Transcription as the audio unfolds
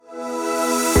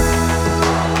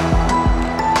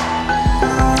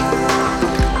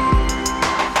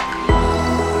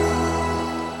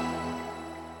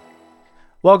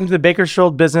Welcome to the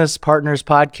Bakersfield Business Partners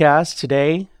podcast.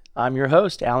 Today, I'm your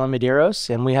host, Allyn Medeiros,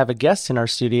 and we have a guest in our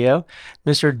studio,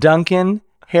 Mr. Duncan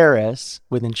Harris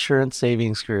with Insurance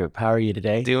Savings Group. How are you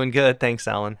today? Doing good. Thanks,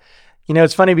 Allyn. You know,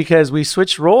 it's funny because we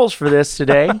switched roles for this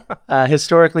today.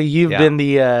 Historically, you've been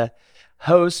the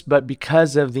host, but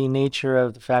because of the nature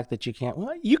of the fact that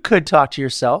you could talk to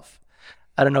yourself.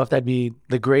 I don't know if that'd be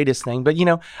the greatest thing, but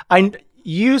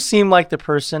you seem like the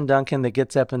person, Duncan, that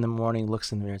gets up in the morning,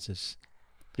 looks in the mirror and says,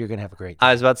 you're going to have a great day.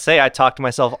 I was about to say, I talk to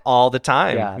myself all the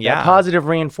time. That positive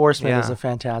reinforcement is a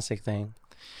fantastic thing.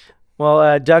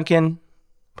 Well, Duncan,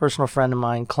 personal friend of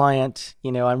mine, client,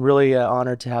 I'm really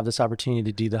honored to have this opportunity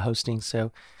to do the hosting.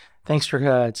 So thanks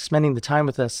for spending the time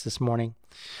with us this morning.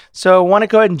 So I want to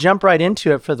go ahead and jump right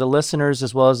into it for the listeners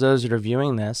as well as those that are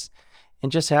viewing this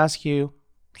and just ask you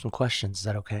some questions. Is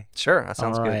that okay? Sure. That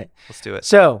sounds all good. Right. Let's do it.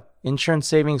 So Insurance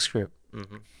Savings Group.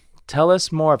 Mm-hmm. Tell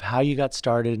us more of how you got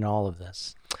started in all of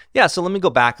this. Yeah, so let me go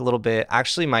back a little bit.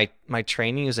 Actually, my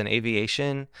training is in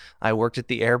aviation. I worked at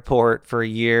the airport for a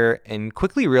year and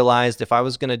quickly realized if I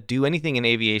was going to do anything in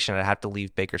aviation, I'd have to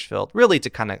leave Bakersfield, really to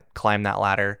kind of climb that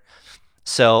ladder.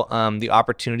 So the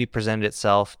opportunity presented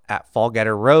itself at Fall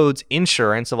Getter Roads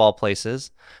Insurance, of all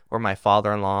places, where my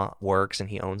father-in-law works and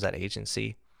he owns that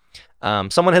agency.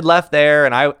 Someone had left there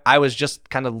and I was just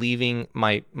kind of leaving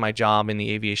my job in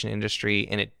the aviation industry,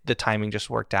 and the timing just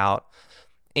worked out.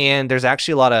 And there's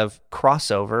actually a lot of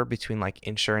crossover between like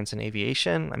insurance and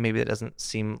aviation. Maybe that doesn't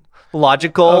seem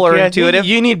logical or intuitive.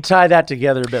 You need to tie that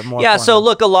together a bit more. Yeah. So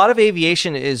look, a lot of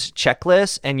aviation is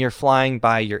checklists and you're flying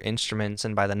by your instruments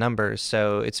and by the numbers.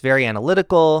 So it's very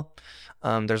analytical.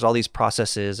 There's all these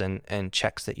processes and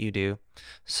checks that you do.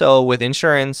 So with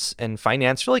insurance and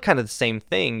finance, really kind of the same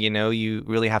thing. You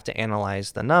really have to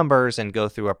analyze the numbers and go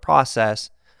through a process.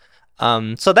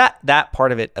 So that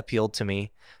part of it appealed to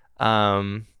me.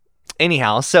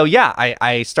 Anyhow, so yeah,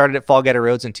 I started at Fall Getter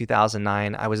Roads in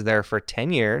 2009. I was there for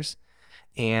 10 years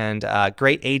and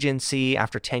great agency.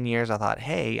 After 10 years, I thought,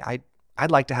 hey, I'd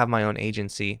like to have my own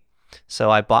agency. So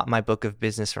I bought my book of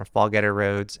business from Fall Getter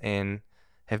Roads and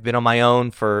have been on my own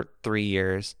for 3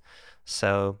 years.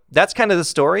 So that's kind of the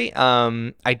story.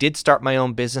 I did start my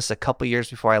own business a couple years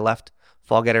before I left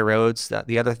Fall Getter Roads.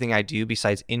 The other thing I do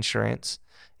besides insurance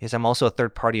is I'm also a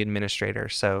third-party administrator.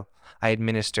 So I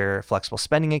administer flexible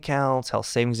spending accounts, health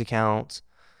savings accounts,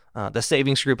 the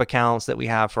savings group accounts that we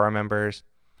have for our members.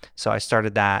 So I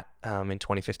started that in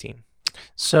 2015.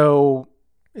 So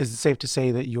is it safe to say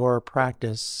that your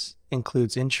practice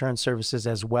includes insurance services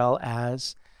as well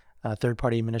as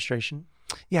third-party administration?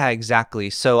 Yeah,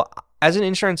 exactly. So as an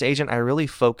insurance agent, I really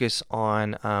focus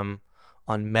on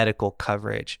medical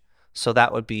coverage. So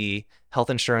that would be health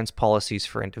insurance policies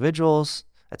for individuals.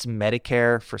 That's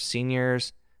Medicare for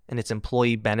seniors, and it's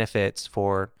employee benefits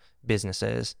for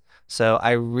businesses. So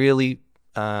I really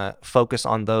focus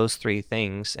on those three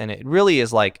things, and it really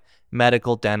is like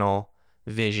medical, dental,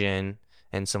 vision,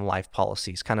 and some life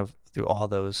policies, kind of through all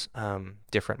those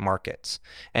different markets.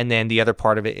 And then the other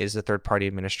part of it is the third-party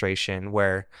administration,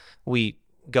 where we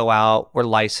go out, we're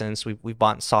licensed, we've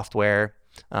bought software,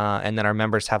 and then our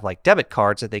members have like debit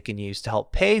cards that they can use to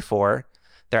help pay for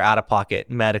their out-of-pocket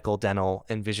medical, dental,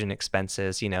 and vision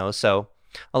expenses, So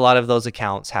a lot of those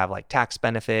accounts have like tax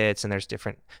benefits and there's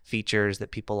different features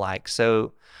that people like.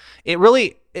 So it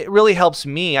really helps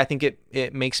me. I think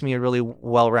it makes me a really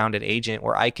well-rounded agent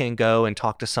where I can go and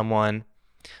talk to someone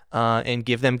and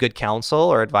give them good counsel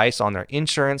or advice on their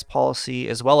insurance policy,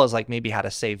 as well as like maybe how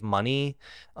to save money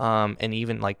and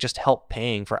even like just help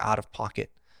paying for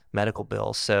out-of-pocket medical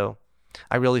bills. So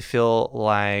I really feel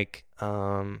like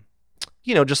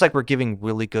just like we're giving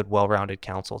really good, well-rounded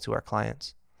counsel to our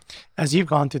clients. As you've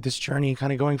gone through this journey,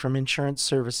 kind of going from insurance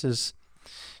services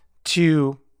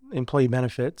to employee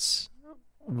benefits,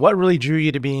 what really drew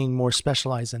you to being more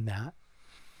specialized in that?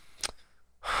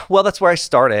 Well, that's where I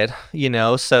started,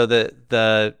 so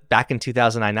the back in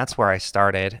 2009, that's where I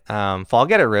started. Fall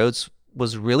Getter Roads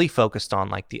was really focused on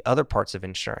like the other parts of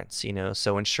insurance,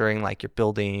 so ensuring like your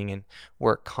building and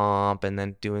work comp and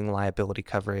then doing liability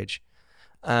coverage.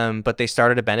 But they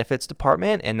started a benefits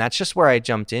department, and that's just where I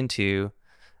jumped into,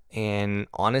 and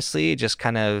honestly just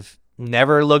kind of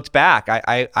never looked back.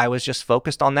 I was just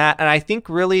focused on that. And I think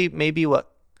really maybe what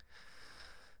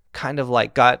kind of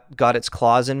like got its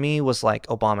claws in me was like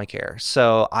Obamacare.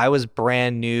 So I was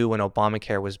brand new when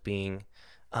Obamacare was being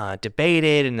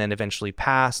debated and then eventually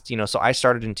passed. So I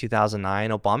started in 2009.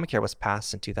 Obamacare was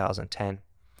passed in 2010.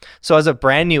 So as a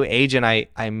brand new agent,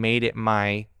 I made it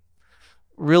my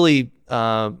really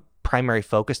primary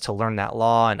focus to learn that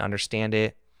law and understand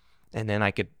it. And then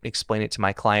I could explain it to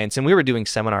my clients. And we were doing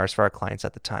seminars for our clients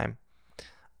at the time.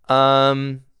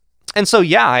 And so,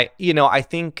 yeah, I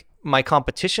think my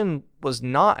competition was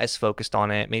not as focused on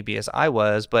it maybe as I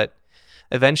was, but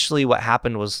eventually what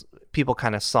happened was people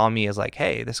kind of saw me as like,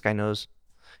 hey, this guy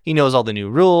he knows all the new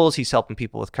rules. He's helping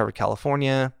people with Covered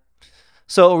California.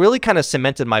 So it really kind of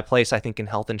cemented my place, I think, in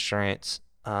health insurance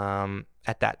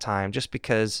at that time, just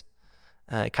because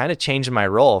it kind of changed my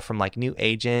role from like new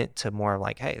agent to more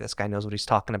like, hey, this guy knows what he's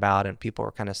talking about, and people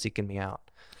were kind of seeking me out.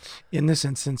 In this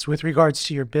instance, with regards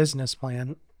to your business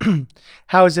plan,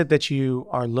 how is it that you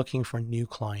are looking for new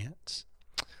clients?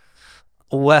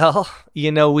 Well,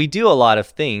 we do a lot of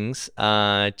things.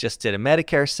 Just did a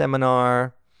Medicare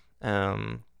seminar.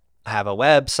 I have a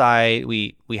website.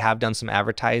 We have done some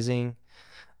advertising.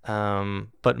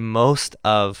 But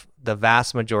the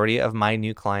vast majority of my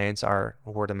new clients are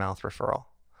word of mouth referral.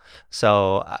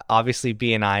 So obviously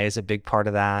BNI is a big part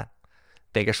of that.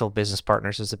 Bakersfield Business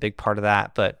Partners is a big part of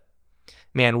that. But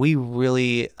man, we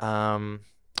really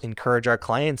encourage our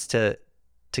clients to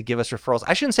give us referrals.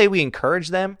 I shouldn't say we encourage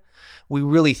them. We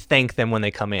really thank them when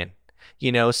they come in.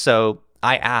 So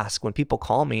I ask when people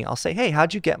call me, I'll say, hey,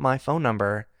 how'd you get my phone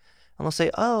number? And they'll say,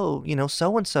 oh,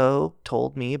 so-and-so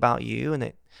told me about you and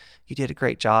that you did a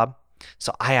great job.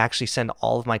 So I actually send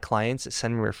all of my clients that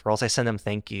send me referrals, I send them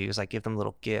thank yous. I give them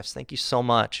little gifts. Thank you so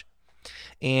much.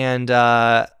 And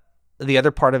the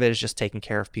other part of it is just taking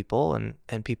care of people,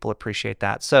 and people appreciate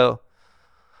that. So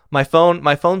my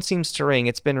phone seems to ring.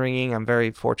 It's been ringing. I'm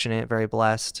very fortunate, very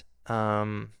blessed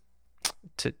to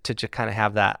just kind of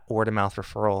have that word of mouth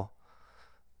referral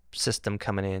system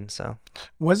coming in. So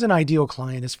what's an ideal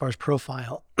client as far as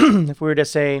profile? If we were to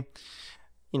say,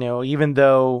 even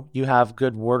though you have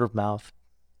good word of mouth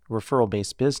referral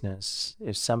based business,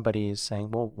 if somebody is saying,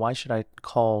 well, why should I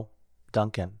call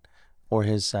Duncan or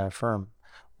his firm?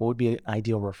 What would be an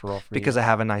ideal referral for because you? I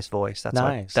have a nice voice. That's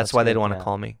nice. That's why they don't want to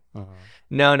call me.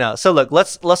 No. So look,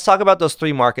 let's talk about those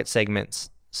three market segments.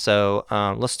 So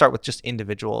let's start with just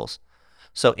individuals.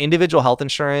 So individual health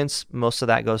insurance, most of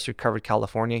that goes through Covered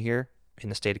California here in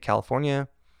the state of California.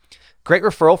 Great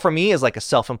referral for me is like a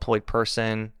self-employed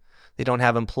person. They don't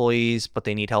have employees, but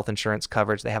they need health insurance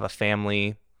coverage. They have a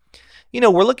family.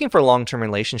 We're looking for long-term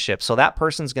relationships. So that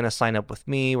person's going to sign up with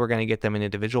me. We're going to get them an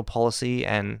individual policy,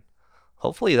 and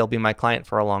hopefully they'll be my client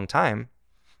for a long time.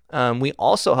 We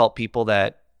also help people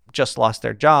that just lost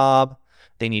their job.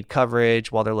 They need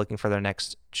coverage while they're looking for their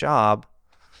next job.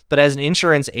 But as an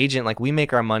insurance agent, like we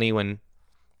make our money when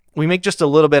we make just a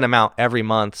little bit amount every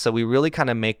month. So we really kind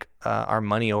of make our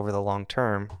money over the long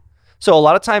term. So a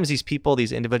lot of times these people,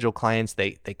 these individual clients,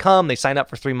 they come, they sign up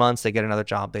for 3 months, they get another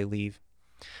job, they leave.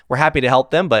 We're happy to help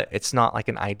them, but it's not like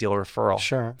an ideal referral.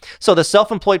 Sure. So the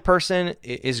self-employed person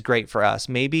is great for us.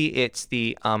 Maybe it's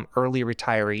the early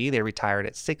retiree. They retired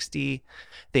at 60.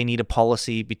 They need a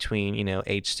policy between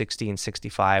age 60 and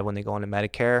 65 when they go into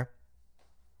Medicare.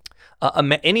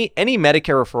 Any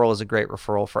Medicare referral is a great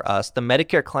referral for us. The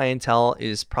Medicare clientele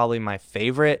is probably my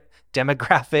favorite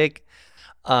demographic.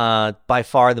 By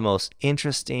far the most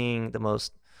interesting, the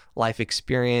most life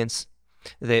experience.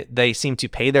 They seem to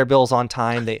pay their bills on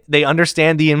time. They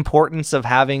understand the importance of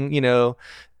having,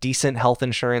 decent health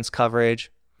insurance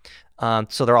coverage.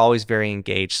 So they're always very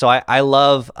engaged. So I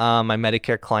love my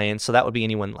Medicare clients. So that would be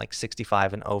anyone like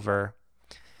 65 and over.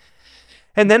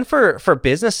 And then for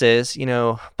businesses,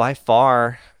 by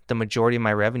far the majority of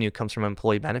my revenue comes from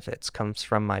employee benefits, comes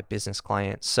from my business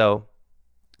clients. So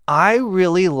I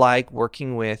really like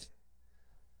working with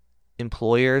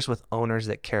employers, with owners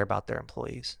that care about their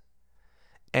employees.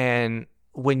 And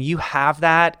when you have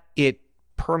that, it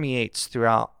permeates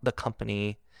throughout the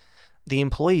company. The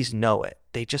employees know it.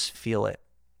 They just feel it.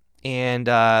 And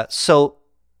so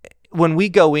when we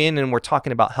go in and we're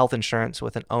talking about health insurance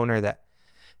with an owner that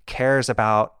cares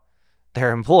about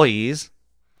their employees,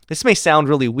 this may sound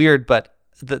really weird, but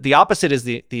the opposite is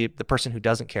the person who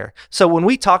doesn't care. So when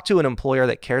we talk to an employer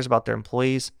that cares about their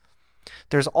employees,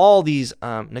 there's all these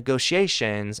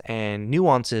negotiations and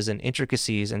nuances and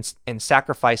intricacies and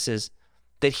sacrifices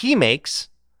that he makes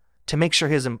to make sure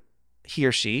he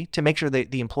or she to make sure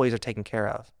that the employees are taken care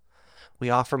of.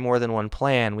 We offer more than one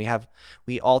plan.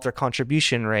 We alter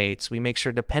contribution rates. We make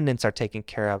sure dependents are taken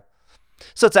care of.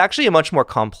 So it's actually a much more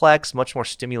complex, much more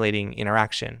stimulating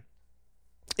interaction.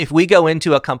 If we go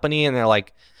into a company and they're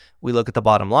like, we look at the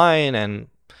bottom line and,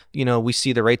 we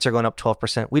see the rates are going up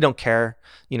 12%. We don't care,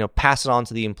 pass it on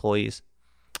to the employees.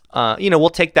 We'll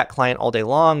take that client all day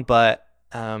long, but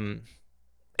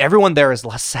everyone there is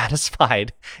less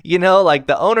satisfied. Like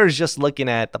the owner's just looking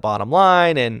at the bottom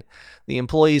line and the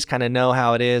employees kind of know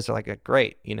how it is. They're like,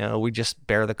 great, we just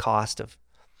bear the cost of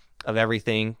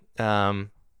everything.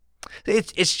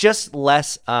 It's just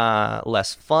less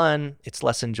fun. It's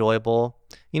less enjoyable.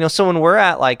 So when we're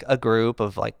at like a group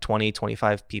of like 20,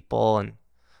 25 people, and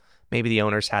maybe the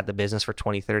owners had the business for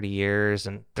 20, 30 years,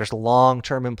 and there's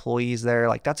long-term employees there,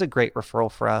 like that's a great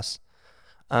referral for us.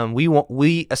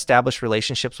 We establish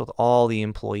relationships with all the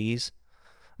employees.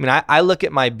 I mean, I look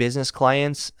at my business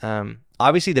clients.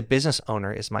 Obviously, the business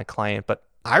owner is my client, but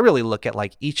I really look at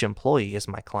like each employee is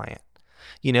my client,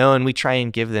 and we try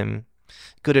and give them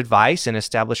good advice and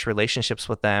establish relationships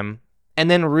with them. And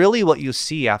then really what you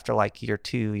see after like year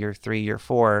 2, year 3, year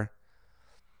 4,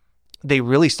 they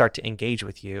really start to engage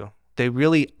with you. They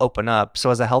really open up. So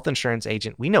as a health insurance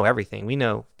agent, we know everything. We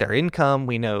know their income.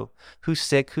 We know who's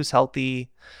sick, who's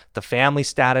healthy, the family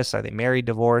status. Are they married,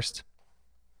 divorced?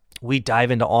 We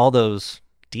dive into all those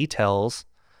details.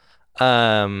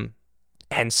 And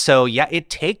so, yeah, it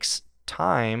takes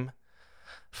time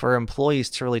for employees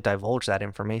to really divulge that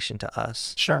information to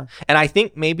us. Sure. And I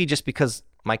think maybe just because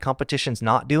my competition's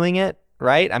not doing it,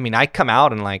 right? I mean, I come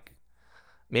out and like,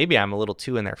 maybe I'm a little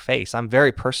too in their face. I'm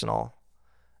very personal.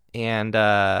 And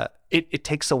it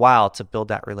takes a while to build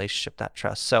that relationship, that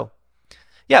trust. So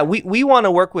yeah, we want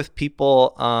to work with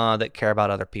people that care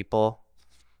about other people.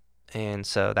 And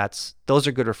so those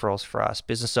are good referrals for us.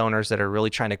 Business owners that are really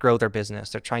trying to grow their business.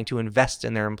 They're trying to invest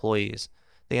in their employees.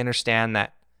 They understand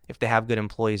that if they have good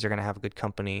employees, they're going to have a good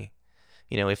company.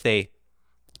 If they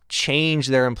change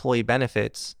their employee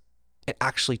benefits, it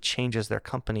actually changes their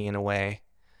company in a way.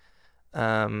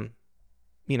 So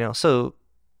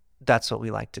that's what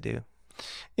we like to do.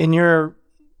 In your,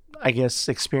 I guess,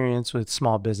 experience with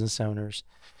small business owners,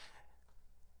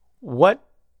 what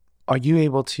are you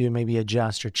able to maybe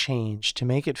adjust or change to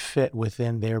make it fit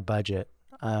within their budget?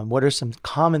 What are some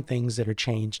common things that are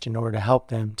changed in order to help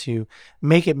them to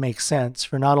make it make sense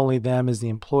for not only them as the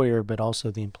employer, but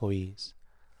also the employees?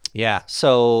 Yeah,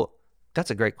 so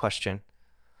that's a great question.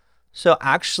 So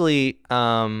actually,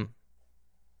 a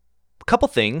couple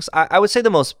things. I would say the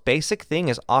most basic thing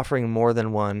is offering more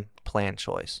than one plan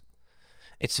choice.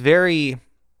 It's very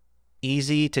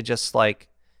easy to just like,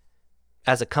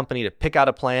 as a company, to pick out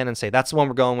a plan and say, that's the one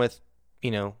we're going with,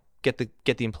 get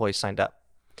the employees signed up.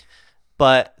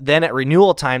 But then at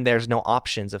renewal time, there's no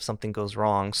options if something goes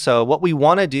wrong. So what we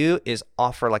want to do is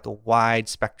offer like a wide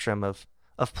spectrum of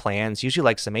plans, usually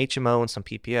like some HMO and some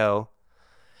PPO.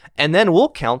 And then we'll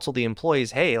counsel the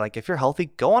employees, hey, like if you're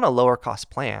healthy, go on a lower cost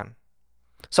plan.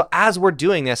 So as we're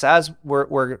doing this, as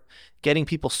we're getting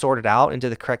people sorted out into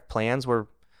the correct plans,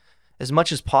 as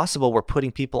much as possible, we're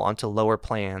putting people onto lower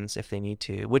plans if they need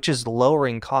to, which is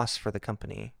lowering costs for the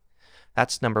company.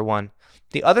 That's number one.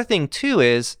 The other thing too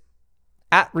is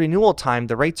at renewal time,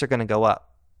 the rates are going to go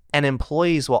up, and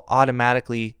employees will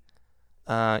automatically,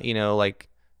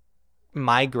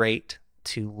 migrate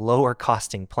to lower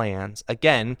costing plans.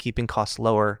 Again, keeping costs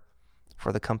lower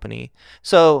for the company.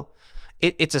 So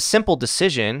it's a simple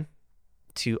decision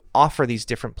to offer these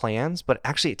different plans, but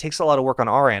actually it takes a lot of work on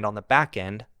our end. On the back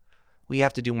end, we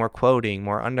have to do more quoting,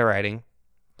 more underwriting.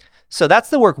 So that's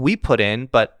the work we put in.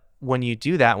 But when you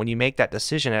do that, when you make that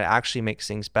decision, it actually makes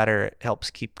things better. It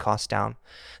helps keep costs down.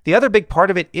 The other big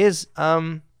part of it is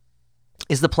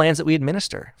the plans that we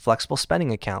administer, flexible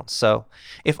spending accounts. So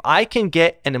if I can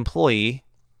get an employee,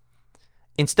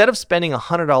 instead of spending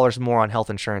 $100 more on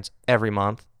health insurance every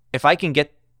month, if I can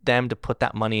get them to put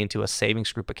that money into a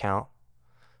savings group account,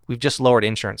 we've just lowered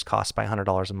insurance costs by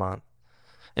 $100 a month.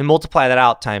 And multiply that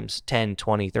out times 10,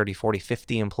 20, 30, 40,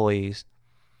 50 employees.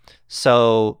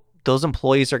 So those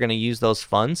employees are going to use those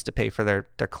funds to pay for their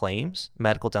claims,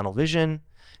 medical, dental, vision.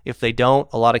 If they don't,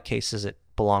 a lot of cases it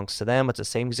belongs to them. It's a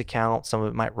savings account. Some of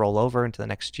it might roll over into the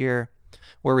next year.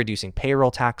 We're reducing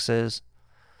payroll taxes.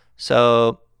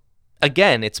 So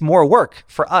again, it's more work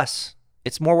for us.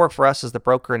 It's more work for us as the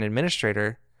broker and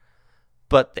administrator,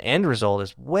 but the end result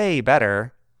is way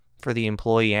better for the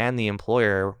employee and the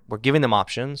employer. We're giving them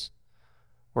options.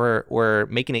 We're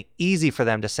making it easy for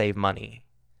them to save money.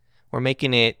 We're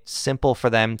making it simple for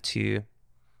them to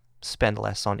spend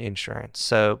less on insurance.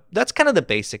 So that's kind of the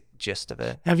basic gist of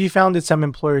it. Have you found that some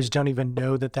employers don't even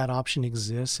know that option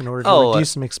exists in order to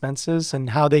reduce some expenses, and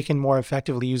how they can more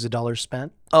effectively use a dollar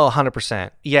spent? Oh,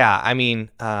 100%. Yeah. I mean,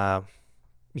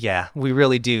 yeah, we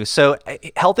really do. So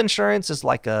health insurance is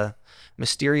like a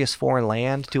mysterious foreign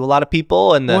land to a lot of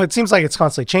people, and it seems like it's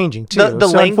constantly changing too. The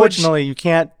so language, unfortunately, you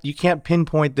can't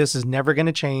pinpoint this is never going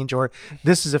to change, or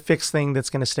this is a fixed thing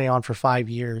that's going to stay on for 5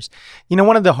 years.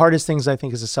 One of the hardest things I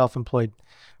think as a self-employed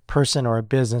person or a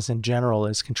business in general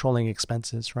is controlling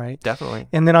expenses, right? Definitely.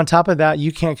 And then on top of that,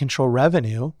 you can't control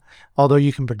revenue, although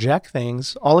you can project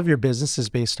things. All of your business is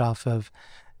based off of,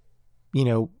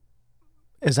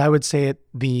 as I would say it,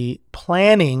 the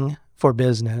planning for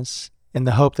business in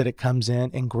the hope that it comes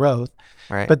in growth.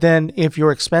 Right. But then if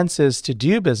your expenses to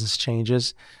do business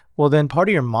changes, well, then part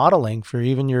of your modeling for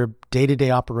even your day-to-day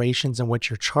operations and what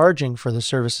you're charging for the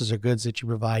services or goods that you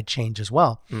provide change as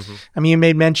well. Mm-hmm. I mean, you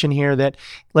made mention here that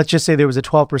let's just say there was a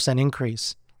 12%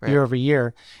 increase year over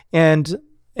year. And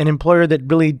an employer that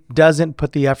really doesn't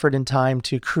put the effort and time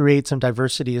to create some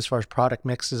diversity as far as product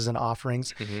mixes and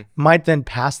offerings might then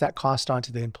pass that cost on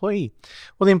to the employee.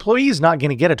 Well, the employee is not going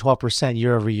to get a 12%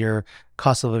 year over year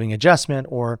cost of living adjustment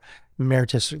or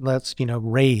meritorious,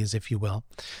 raise, if you will.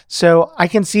 So I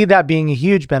can see that being a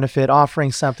huge benefit,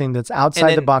 offering something that's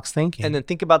outside the box thinking. And then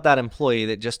think about that employee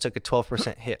that just took a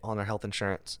 12% hit on their health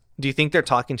insurance. Do you think they're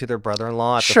talking to their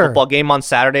brother-in-law at the football game on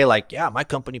Saturday? Like, yeah, my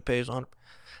company pays on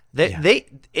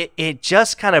it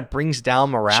just kind of brings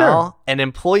down morale and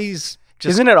employees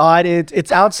just... Isn't it odd?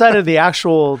 It's outside of the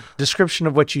actual description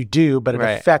of what you do, but it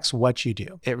affects what you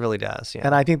do. It really does. Yeah.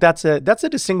 And I think that's a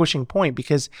distinguishing point,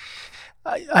 because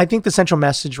I think the central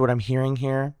message, what I'm hearing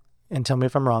here, and tell me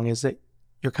if I'm wrong, is that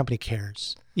your company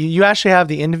cares. You actually have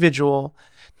the individual,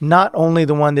 not only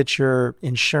the one that you're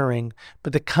insuring,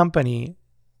 but the company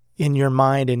in your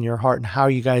mind and your heart, and how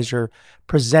you guys are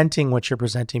presenting what you're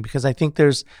presenting. Because I think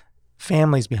there's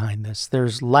families behind this.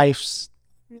 There's lives,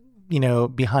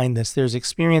 behind this. There's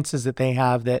experiences that they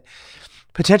have that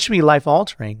potentially be life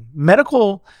altering.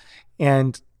 Medical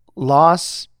and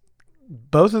loss,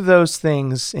 both of those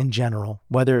things in general,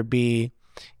 whether it be,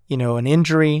 an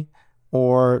injury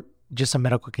or just a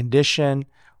medical condition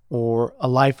or a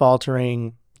life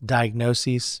altering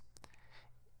diagnosis,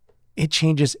 it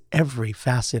changes every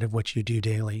facet of what you do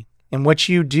daily. And what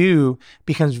you do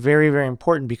becomes very, very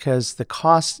important, because the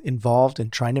costs involved in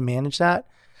trying to manage that,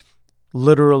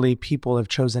 literally people have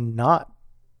chosen not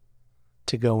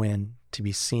to go in, to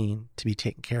be seen, to be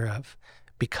taken care of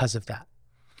because of that.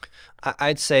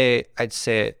 I'd say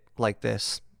it like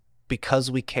this: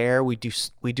 because we care, we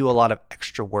do a lot of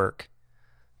extra work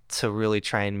to really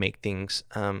try and make things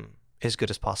as good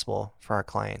as possible for our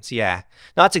clients. Yeah,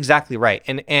 no, that's exactly right.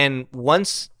 And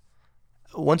once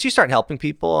you start helping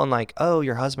people, and like, oh,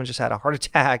 your husband just had a heart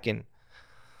attack,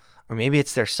 or maybe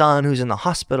it's their son who's in the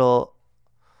hospital,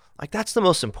 like that's the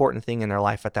most important thing in their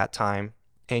life at that time,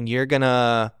 and you're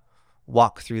gonna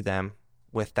walk through them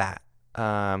with that.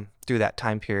 Through that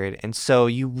time period. And so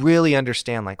you really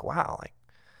understand, like, wow, like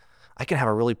I can have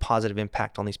a really positive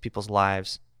impact on these people's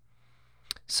lives.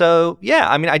 So yeah,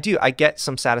 I mean, I get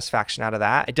some satisfaction out of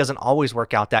that. It doesn't always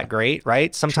work out that great,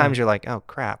 right? Sometimes you're like, oh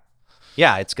crap.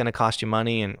 Yeah, it's going to cost you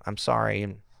money, and I'm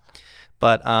sorry.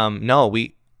 But no,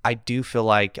 I do feel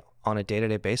like on a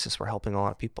day-to-day basis, we're helping a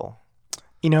lot of people.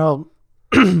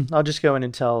 I'll just go in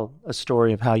and tell a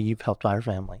story of how you've helped our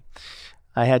family.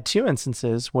 I had two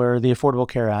instances where the Affordable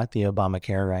Care Act, the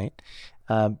Obamacare, right,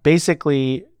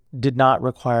 basically did not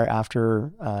require,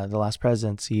 after the last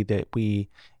presidency, that we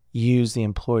use the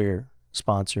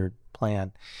employer-sponsored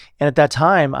plan. And at that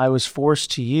time, I was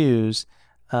forced to use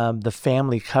the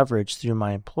family coverage through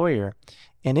my employer,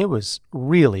 and it was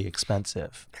really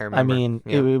expensive. I mean,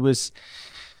 it was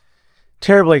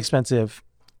terribly expensive.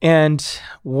 And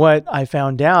what I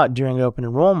found out during open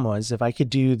enrollment was if I could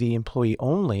do the employee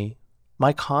only,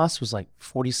 my cost was like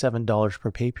 $47 per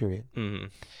pay period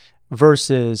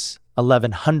versus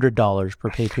 $1,100 per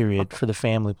pay period for the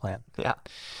family plan. Yeah.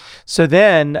 So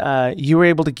then you were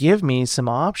able to give me some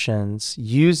options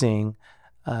using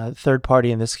third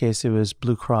party. In this case, it was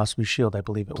Blue Cross Blue Shield, I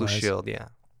believe it was. Blue Shield, yeah.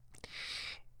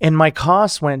 And my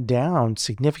costs went down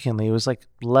significantly. It was like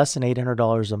less than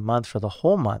 $800 a month for the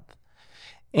whole month.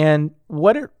 And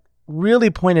what it really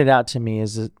pointed out to me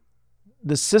is that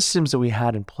the systems that we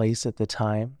had in place at the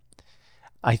time,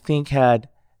 I think had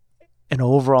an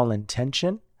overall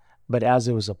intention, but as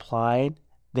it was applied,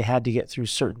 they had to get through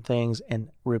certain things and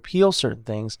repeal certain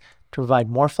things to provide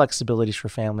more flexibilities for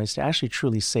families to actually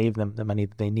truly save them the money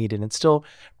that they needed and still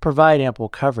provide ample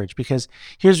coverage. Because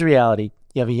here's the reality.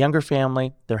 You have a younger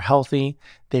family, they're healthy,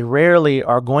 they rarely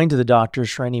are going to the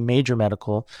doctors for any major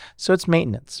medical, so it's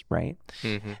maintenance, right?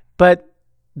 Mm-hmm. But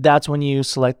that's when you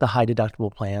select the high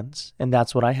deductible plans, and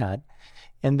that's what I had.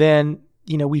 And then,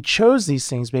 we chose these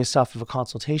things based off of a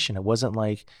consultation. It wasn't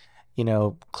like,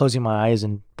 closing my eyes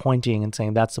and pointing and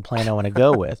saying that's the plan I want to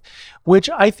go with, which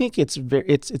I think it's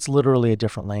literally a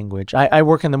different language. I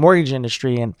work in the mortgage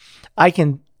industry, and I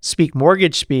can speak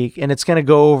mortgage speak, and it's going to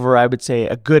go over, I would say,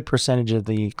 a good percentage of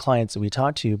the clients that we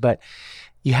talk to, but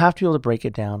you have to be able to break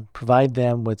it down, provide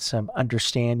them with some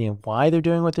understanding of why they're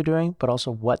doing what they're doing, but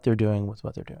also what they're doing with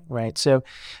what they're doing, right? So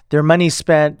their money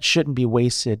spent shouldn't be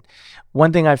wasted.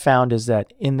 One thing I found is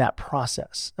that in that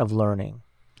process of learning,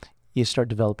 you start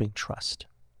developing trust,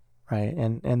 right?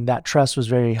 And that trust was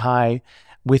very high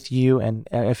with you, and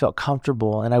I felt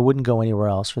comfortable, and I wouldn't go anywhere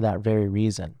else for that very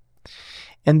reason.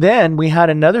 And then we had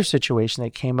another situation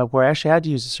that came up where I actually had to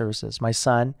use the services. My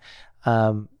son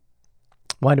wound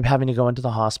up having to go into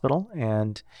the hospital,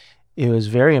 and it was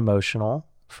very emotional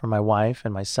for my wife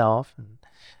and myself and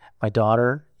my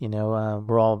daughter.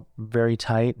 We're all very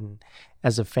tight, and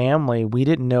as a family, we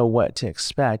didn't know what to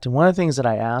expect. And one of the things that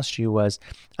I asked you was,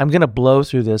 I'm going to blow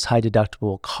through this high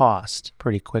deductible cost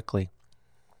pretty quickly.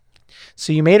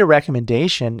 So you made a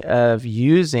recommendation of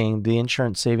using the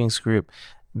Insurance Savings Group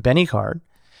Benny card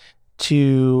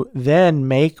to then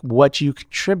make what you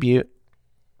contribute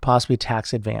possibly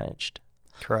tax advantaged.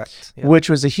 Correct. Yep. Which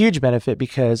was a huge benefit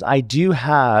because I do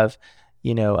have,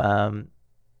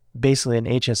 basically an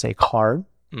HSA card.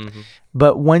 Mm-hmm.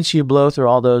 But once you blow through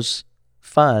all those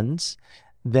funds,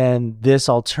 then this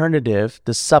alternative,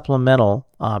 the supplemental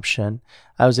option,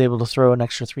 I was able to throw an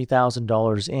extra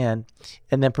 $3,000 in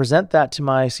and then present that to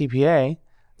my CPA,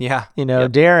 yep.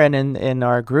 Darren in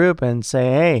our group, and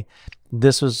say, hey,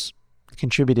 this was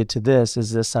contributed to this.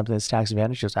 Is this something that's tax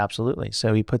advantageous? Absolutely.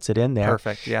 So he puts it in there.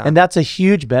 Perfect. Yeah. And that's a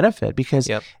huge benefit because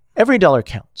every dollar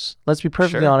counts. Let's be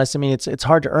perfectly honest. I mean, it's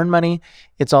hard to earn money.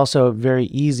 It's also very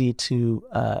easy to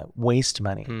waste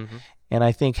money. Mm-hmm. And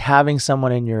I think having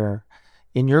someone in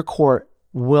your court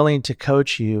willing to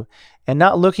coach you and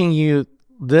not looking you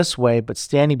this way, but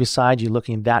standing beside you,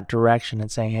 looking that direction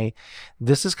and saying, hey,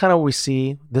 this is kind of what we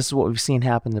see. This is what we've seen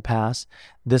happen in the past.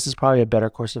 This is probably a better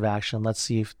course of action. Let's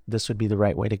see if this would be the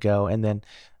right way to go. And then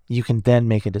you can then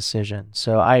make a decision.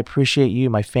 So I appreciate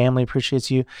you. My family appreciates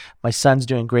you. My son's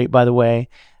doing great, by the way.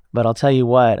 But I'll tell you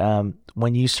what,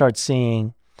 when you start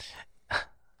seeing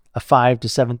a $5,000 to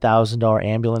 $7,000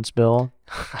 ambulance bill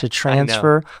to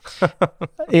transfer,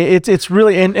 it's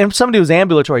really, and somebody was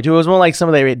ambulatory too. It wasn't like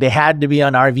somebody they had to be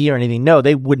on RV or anything. No,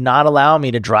 they would not allow me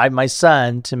to drive my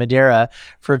son to Madeira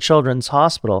for a children's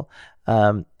hospital.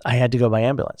 I had to go by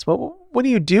ambulance. Well, what do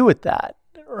you do with that,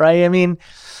 right? I mean,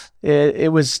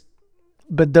 it was,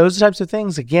 but those types of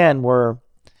things again were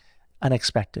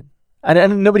unexpected,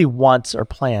 and nobody wants or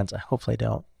plans. I hopefully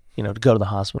don't. To go to the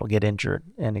hospital, get injured,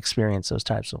 and experience those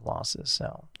types of losses.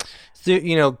 So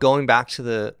going back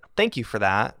to thank you for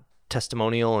that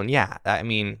testimonial. And I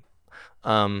mean,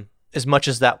 as much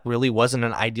as that really wasn't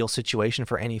an ideal situation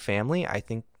for any family, I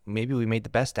think maybe we made the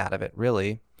best out of it,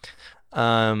 really.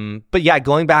 But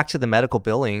going back to the medical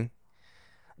billing,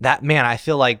 I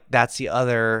feel like that's the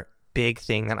other big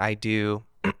thing that I do.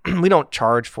 We don't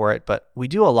charge for it, but we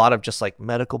do a lot of just like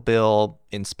medical bill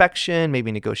inspection,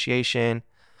 maybe negotiation.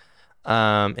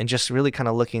 And just really kind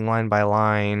of looking line by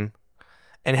line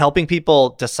and helping people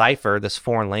decipher this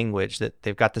foreign language that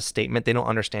they've got this statement, they don't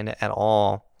understand it at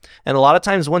all. And a lot of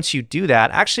times once you do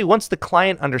that, actually once the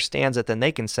client understands it, then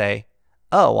they can say,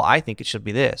 oh, well, I think it should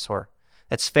be this, or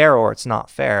it's fair or it's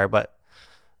not fair. But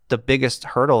the biggest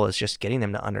hurdle is just getting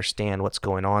them to understand what's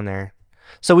going on there.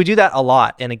 So we do that a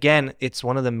lot. And again, it's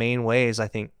one of the main ways I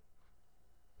think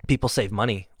people save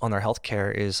money on their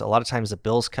healthcare is a lot of times the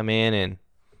bills come in and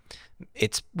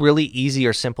it's really easy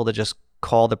or simple to just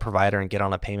call the provider and get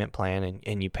on a payment plan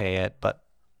and you pay it, but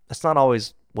that's not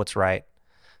always what's right.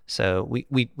 So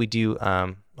we do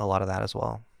a lot of that as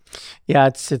well. Yeah,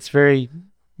 it's very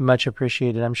much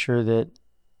appreciated. I'm sure that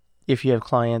if you have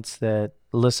clients that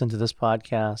listen to this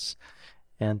podcast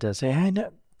and say, hey, I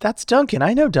know that's Duncan.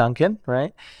 I know Duncan,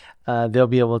 right? They'll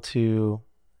be able to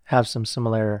have some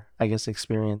similar, I guess,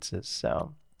 experiences.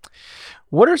 So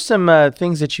what are some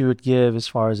things that you would give as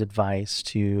far as advice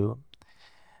to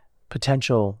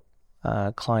potential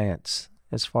clients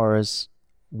as far as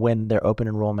when their open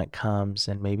enrollment comes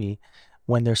and maybe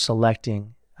when they're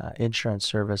selecting insurance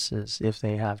services if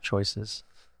they have choices?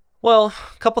 Well,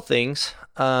 a couple things.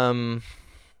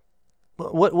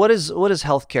 What is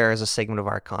healthcare as a segment of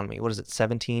our economy? What is it,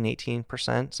 17,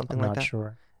 18%, something like that? I'm not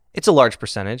sure. It's a large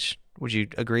percentage. Would you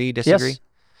agree, disagree? Yes.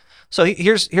 So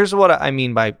here's what I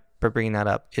mean by bringing that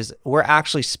up is we're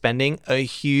actually spending a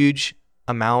huge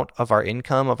amount of our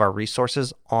income, of our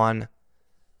resources on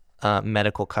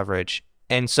medical coverage.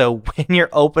 And so when your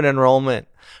open enrollment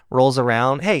rolls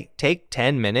around, hey, take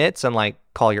 10 minutes and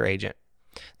call your agent.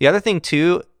 The other thing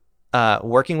too,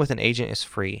 working with an agent is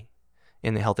free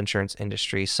in the health insurance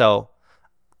industry. So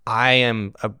I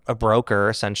am a broker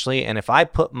essentially. And if I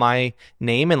put my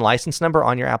name and license number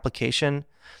on your application,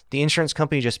 the insurance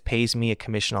company just pays me a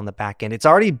commission on the back end. It's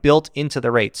already built into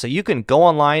the rate. So you can go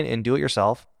online and do it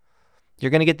yourself.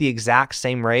 You're going to get the exact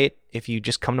same rate if you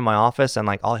just come to my office and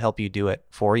I'll help you do it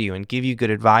for you and give you good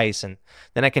advice. And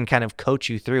then I can kind of coach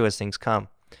you through as things come.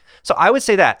 So I would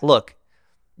say that, look,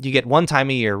 you get one time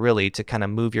a year really to kind of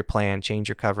move your plan, change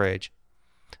your coverage.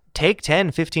 Take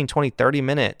 10, 15, 20, 30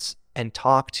 minutes and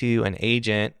talk to an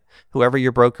agent, whoever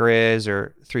your broker is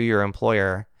or through your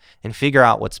employer, and figure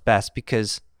out what's best.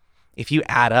 Because if you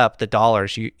add up the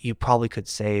dollars, you probably could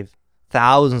save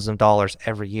thousands of dollars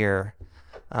every year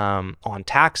on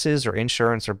taxes or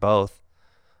insurance or both.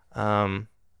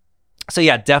 So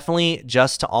yeah, definitely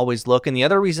just to always look. And the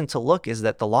other reason to look is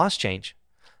that the laws change.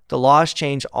 The laws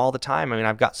change all the time. I mean,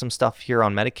 I've got some stuff here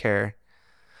on Medicare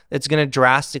that's going to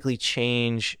drastically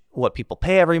change what people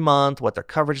pay every month, what their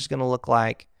coverage is going to look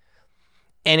like.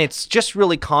 And it's just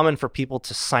really common for people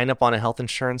to sign up on a health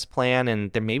insurance plan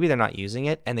and maybe they're not using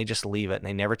it and they just leave it and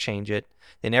they never change it.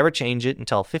 They never change it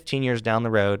until 15 years down the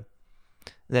road.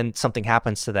 Then something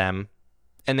happens to them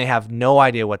and they have no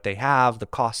idea what they have. The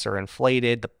costs are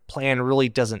inflated. The plan really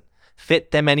doesn't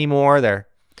fit them anymore.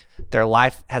 Their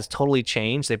life has totally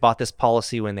changed. They bought this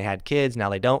policy when they had kids. Now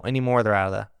they don't anymore. They're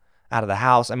out of the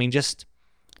house. I mean, just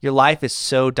your life is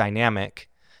so dynamic,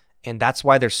 and that's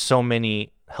why there's so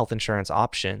many health insurance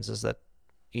options, is that,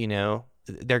 you know,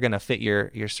 they're going to fit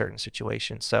your certain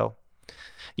situation. So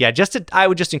yeah, I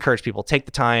would just encourage people, take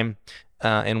the time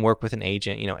and work with an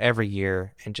agent, you know, every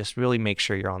year, and just really make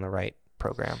sure you're on the right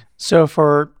program. So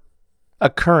for a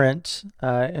current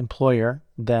employer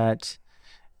that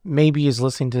maybe is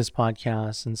listening to this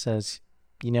podcast and says,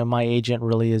 you know, my agent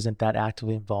really isn't that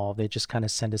actively involved. They just kind of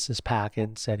send us this packet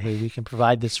and said, hey, we can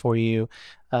provide this for you.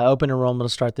 Open enrollment will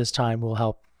start this time. We'll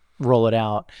help roll it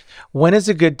out. When is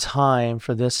a good time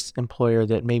for this employer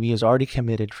that maybe is already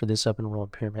committed for this open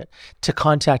enrollment pyramid to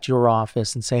contact your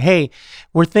office and say, hey,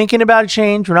 we're thinking about a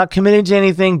change. We're not committed to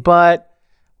anything, but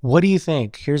what do you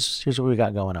think? Here's what we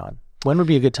got going on. When would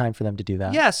be a good time for them to do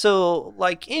that? Yeah, so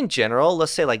like in general,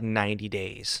 let's say like 90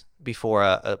 days before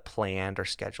a planned or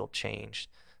scheduled change.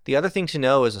 The other thing to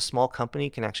know is a small company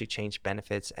can actually change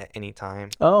benefits at any time.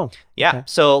 Oh. Yeah. Okay.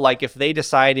 So like if they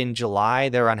decide in July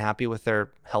they're unhappy with their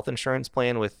health insurance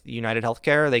plan with United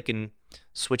Healthcare, they can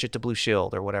switch it to Blue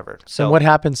Shield or whatever. So and what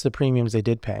happens to the premiums they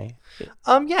did pay?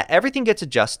 Yeah, everything gets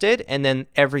adjusted, and then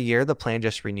every year the plan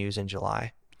just renews in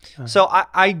July. So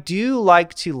I do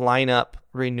like to line up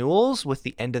renewals with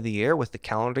the end of the year, with the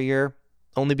calendar year,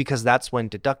 only because that's when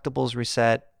deductibles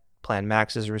reset, plan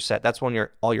maxes reset. That's when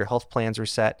all your health plans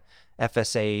reset,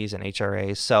 FSAs and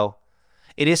HRAs. So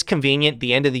it is convenient.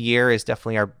 The end of the year is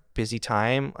definitely our busy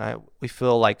time. We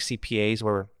feel like CPAs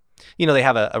were, you know, they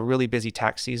have a really busy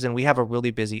tax season. We have a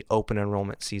really busy open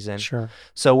enrollment season. Sure.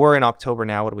 So we're in October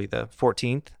now. What are we, the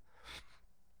 14th?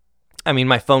 I mean,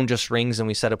 my phone just rings and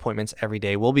we set appointments every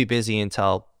day. We'll be busy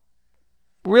until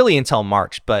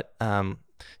March, but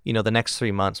you know, the next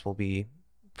 3 months will be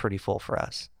pretty full for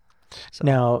us. So.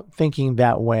 Now, thinking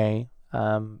that way,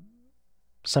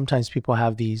 sometimes people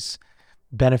have these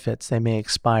benefits, they may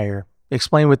expire.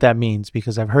 Explain what that means,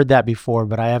 because I've heard that before,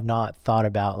 but I have not thought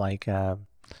about, like,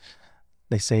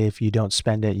 they say if you don't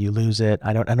spend it, you lose it.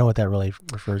 I know what that really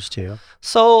refers to.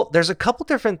 So there's a couple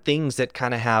different things that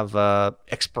kind of have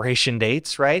expiration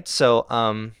dates, right?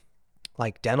 So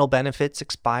like dental benefits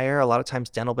expire. A lot of times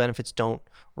dental benefits don't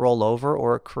roll over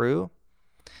or accrue.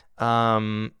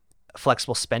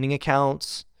 Flexible spending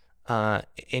accounts,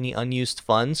 any unused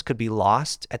funds could be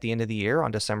lost at the end of the year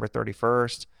on December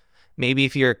 31st. Maybe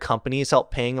if your company is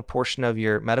help paying a portion of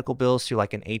your medical bills through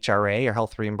like an HRA or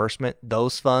health reimbursement,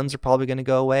 those funds are probably going to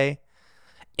go away.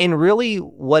 And really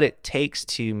what it takes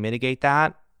to mitigate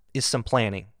that is some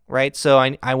planning, right? So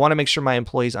I want to make sure my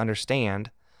employees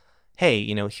understand, hey,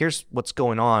 you know, here's what's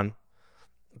going on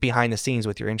behind the scenes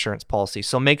with your insurance policy.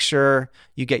 So make sure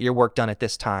you get your work done at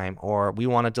this time, or we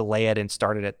want to delay it and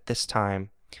start it at this time.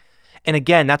 And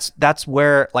again, that's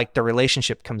where like the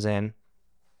relationship comes in.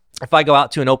 If I go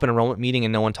out to an open enrollment meeting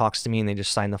and no one talks to me and they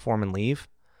just sign the form and leave,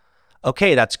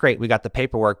 okay, that's great. We got the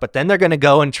paperwork, but then they're going to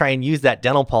go and try and use that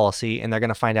dental policy and they're going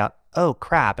to find out, oh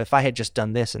crap, if I had just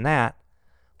done this and that,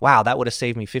 wow, that would have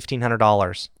saved me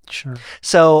 $1,500. Sure.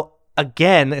 So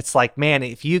again, it's like, man,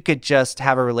 if you could just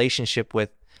have a relationship with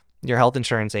your health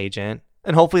insurance agent,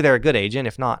 and hopefully they're a good agent.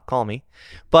 If not, call me.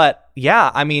 But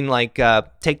yeah, I mean, like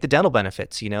take the dental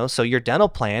benefits, you know, so your dental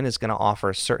plan is going to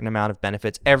offer a certain amount of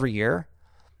benefits every year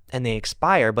and they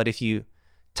expire. But if you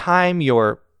time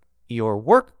your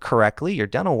work correctly, your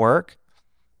dental work,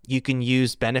 you can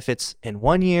use benefits in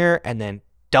 1 year and then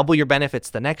double your benefits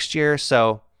the next year.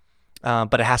 So,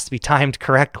 but it has to be timed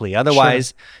correctly. Otherwise,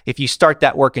 sure, if you start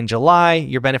that work in July,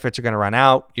 your benefits are going to run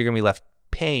out. You're going to be left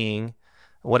paying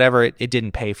whatever it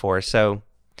didn't pay for. So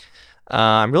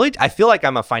I feel like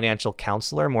I'm a financial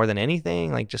counselor more than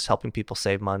anything, like just helping people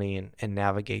save money and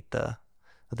navigate the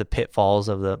pitfalls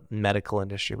of the medical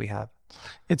industry we have.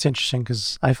 It's interesting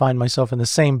because I find myself in the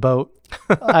same boat.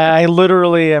 I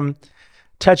literally am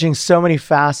touching so many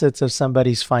facets of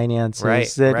somebody's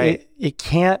finances that it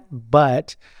can't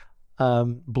but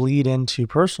bleed into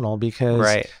personal,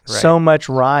 because so much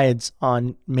rides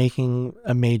on making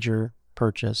a major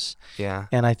purchase. Yeah.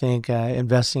 And I think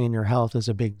investing in your health is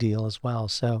a big deal as well.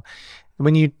 So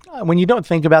when you don't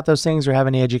think about those things or have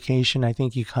any education, I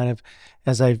think you kind of,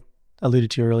 as I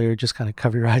alluded to earlier, just kind of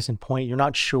cover your eyes and point. You're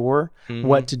not sure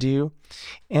what to do.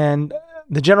 And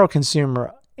the general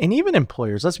consumer, and even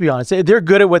employers, let's be honest, they're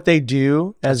good at what they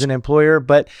do as an employer,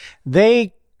 but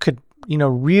they could,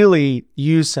 really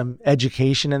use some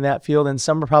education in that field. And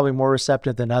some are probably more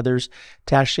receptive than others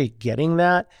to actually getting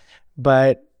that.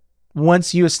 But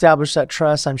once you establish that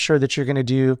trust, I'm sure that you're going to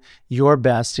do your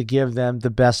best to give them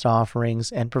the best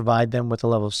offerings and provide them with a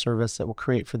level of service that will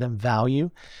create for them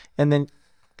value and then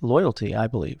loyalty, I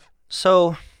believe.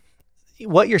 So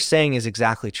what you're saying is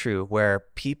exactly true, where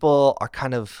people are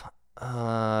kind of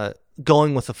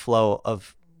going with the flow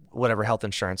of whatever health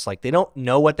insurance. Like, they don't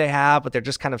know what they have, but they're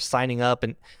just kind of signing up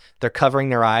and they're covering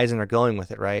their eyes and they're going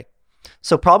with it, right?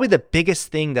 So probably the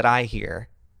biggest thing that I hear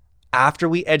after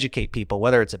we educate people,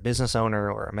 whether it's a business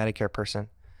owner or a Medicare person,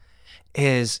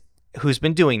 is who's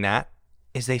been doing that,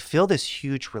 is they feel this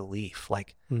huge relief.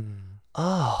 Like,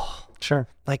 oh, sure.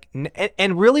 Like,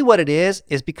 and really what it is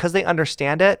because they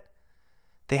understand it,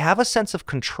 they have a sense of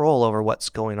control over what's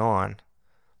going on.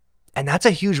 And that's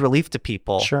a huge relief to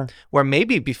people. Sure. Where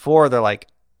maybe before they're like,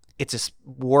 it's a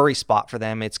worry spot for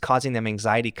them. It's causing them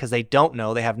anxiety because they don't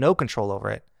know, they have no control over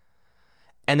it.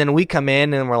 And then we come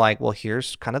in and we're like, well,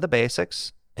 here's kind of the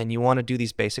basics. And you want to do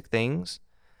these basic things.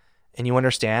 And you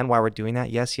understand why we're doing that?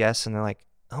 Yes, yes. And they're like,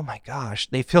 oh my gosh,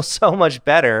 they feel so much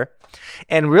better.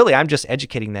 And really, I'm just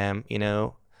educating them,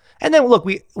 And then look,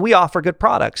 we offer good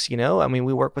products, I mean,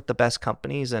 we work with the best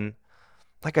companies. And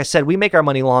like I said, we make our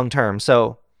money long term.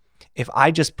 So if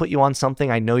I just put you on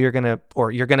something I know you're going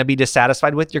to be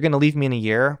dissatisfied with, you're going to leave me in a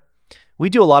year. We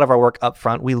do a lot of our work up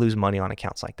front. We lose money on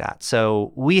accounts like that.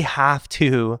 So we have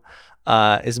to,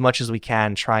 as much as we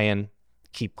can, try and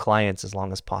keep clients as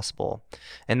long as possible.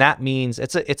 And that means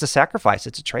it's a sacrifice.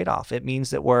 It's a trade-off. It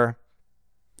means that we're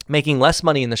making less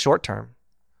money in the short term,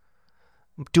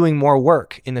 doing more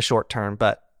work in the short term,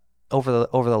 but over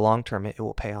the long term, it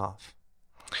will pay off.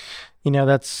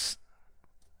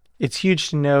 It's huge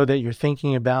to know that you're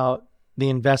thinking about the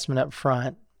investment up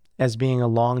front as being a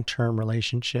long-term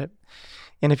relationship.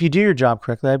 And if you do your job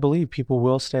correctly, I believe people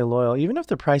will stay loyal, even if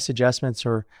the price adjustments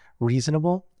are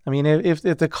reasonable. I mean, if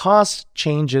the cost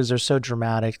changes are so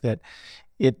dramatic that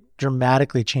it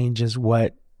dramatically changes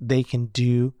what they can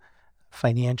do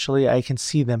financially, I can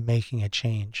see them making a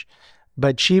change.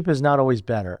 But cheap is not always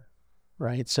better,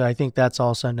 right? So I think that's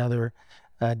also another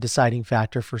deciding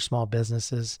factor for small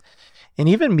businesses and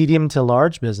even medium to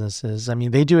large businesses. I mean,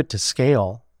 they do it to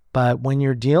scale, but when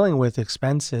you're dealing with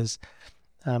expenses,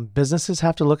 businesses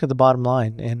have to look at the bottom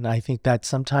line. And I think that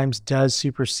sometimes does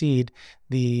supersede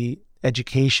the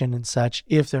education and such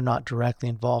if they're not directly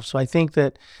involved. So I think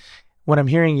that what I'm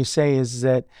hearing you say is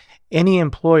that any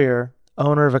employer,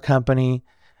 owner of a company,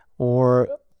 or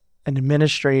an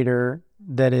administrator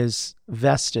that is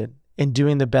vested in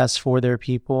doing the best for their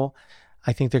people,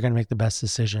 I think they're going to make the best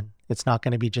decision. It's not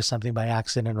going to be just something by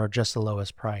accident or just the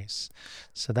lowest price.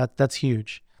 So that's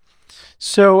huge.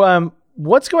 So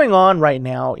what's going on right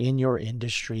now in your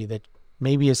industry that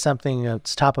maybe is something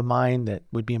that's top of mind that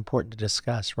would be important to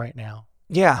discuss right now?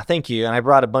 Yeah, thank you. And I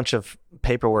brought a bunch of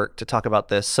paperwork to talk about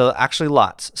this. So actually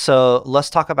lots. So let's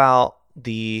talk about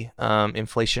the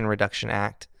Inflation Reduction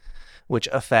Act, which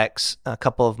affects a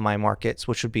couple of my markets,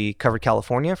 which would be Covered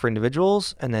California for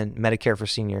individuals and then Medicare for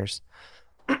seniors.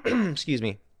 Excuse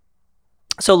me.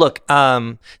 So look,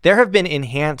 there have been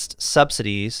enhanced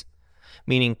subsidies,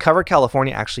 meaning Covered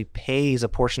California actually pays a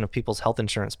portion of people's health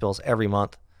insurance bills every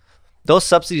month. Those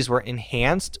subsidies were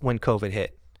enhanced when COVID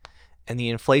hit, and the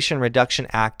Inflation Reduction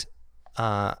Act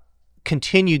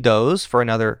continued those for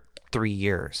another 3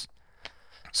 years.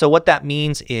 So what that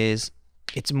means is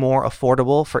it's more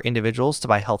affordable for individuals to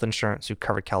buy health insurance through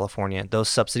Covered California. Those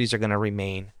subsidies are going to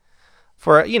remain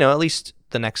for, at least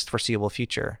the next foreseeable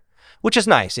future, which is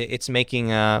nice. It's making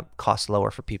costs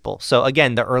lower for people. So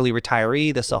again, the early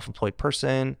retiree, the self-employed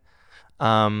person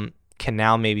can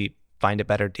now maybe find a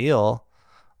better deal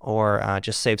or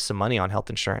just save some money on health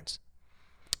insurance.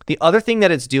 The other thing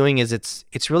that it's doing is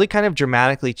it's really kind of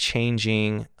dramatically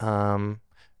changing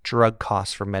drug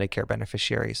costs for Medicare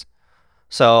beneficiaries.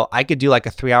 So I could do like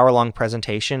a 3-hour-long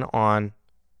presentation on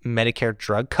Medicare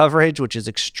drug coverage, which is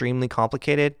extremely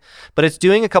complicated, but it's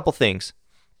doing a couple things.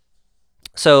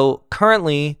 So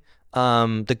currently,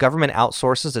 the government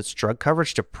outsources its drug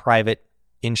coverage to private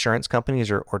insurance companies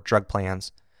or drug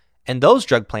plans. And those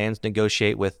drug plans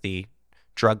negotiate with the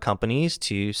drug companies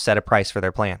to set a price for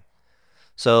their plan.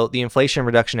 So the Inflation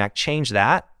Reduction Act changed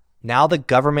that. Now the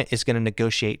government is going to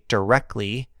negotiate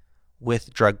directly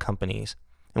with drug companies.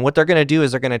 And what they're going to do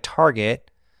is they're going to target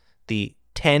the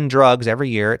 10 drugs every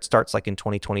year. It starts like in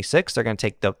 2026. They're going to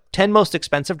take the 10 most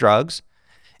expensive drugs,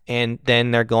 and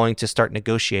then they're going to start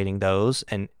negotiating those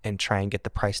and try and get the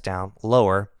price down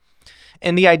lower.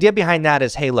 And the idea behind that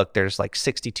is, hey, look, there's like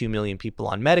 62 million people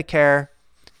on Medicare.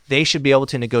 They should be able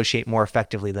to negotiate more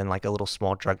effectively than like a little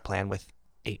small drug plan with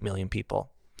 8 million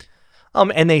people.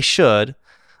 And they should.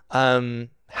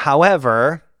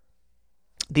 However,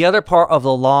 the other part of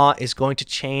the law is going to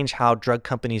change how drug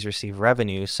companies receive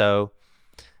revenue. So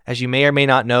as you may or may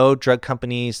not know, drug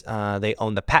companies, they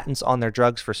own the patents on their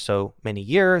drugs for so many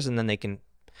years, and then they can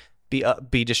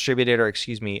be distributed or,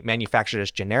 manufactured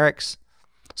as generics.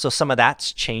 So some of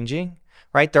that's changing,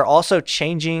 right? They're also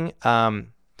changing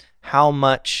how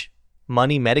much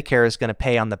money Medicare is going to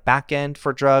pay on the back end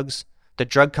for drugs. The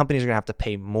drug companies are going to have to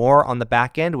pay more on the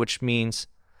back end, which means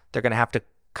they're going to have to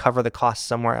cover the cost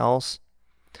somewhere else.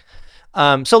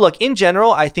 So look, in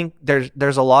general, I think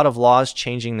there's a lot of laws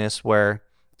changing this where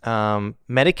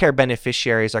Medicare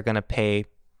beneficiaries are going to pay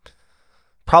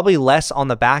probably less on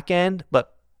the back end,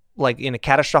 but like in a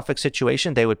catastrophic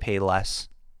situation, they would pay less.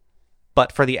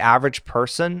 But for the average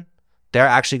person, they're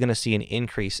actually going to see an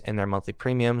increase in their monthly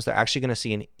premiums. They're actually going to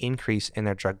see an increase in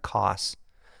their drug costs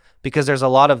because there's a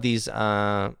lot of these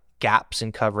gaps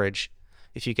in coverage.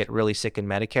 If you get really sick in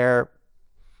Medicare,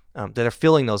 that are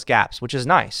filling those gaps, which is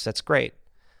nice. That's great.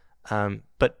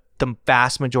 But the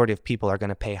vast majority of people are going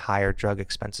to pay higher drug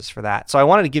expenses for that. So I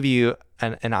wanted to give you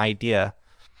an idea.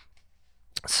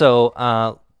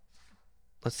 So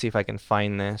let's see if I can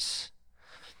find this.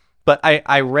 But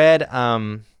I read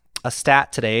a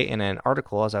stat today in an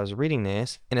article as I was reading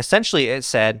this, and essentially it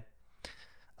said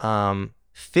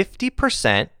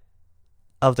 50%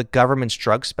 of the government's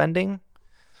drug spending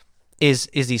is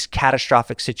these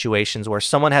catastrophic situations where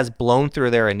someone has blown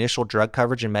through their initial drug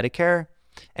coverage in Medicare,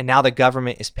 and now the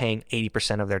government is paying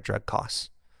 80% of their drug costs.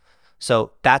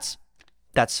 So that's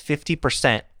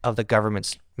 50% of the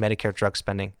government's Medicare drug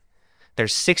spending.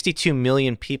 There's 62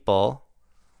 million people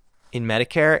in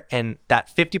Medicare, and that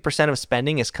 50% of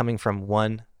spending is coming from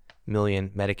 1 million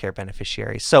Medicare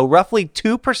beneficiaries. So roughly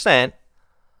 2%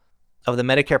 of the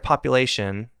Medicare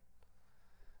population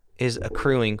is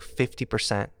accruing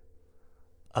 50%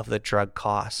 of the drug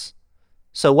costs.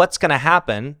 So what's going to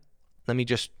happen? Let me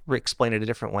just explain it a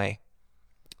different way.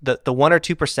 The 1 or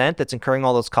 2% that's incurring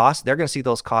all those costs, they're going to see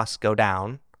those costs go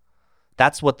down.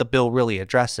 That's what the bill really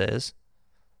addresses.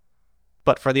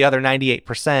 But for the other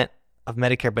 98% of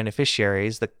Medicare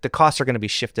beneficiaries, the costs are going to be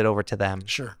shifted over to them.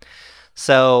 Sure.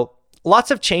 So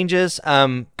lots of changes,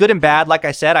 good and bad. Like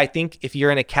I said, I think if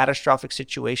you're in a catastrophic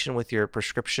situation with your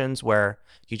prescriptions where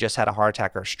you just had a heart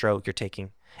attack or a stroke, you're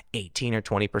taking 18 or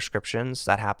 20 prescriptions,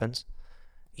 that happens,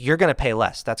 you're going to pay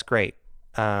less. That's great.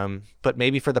 But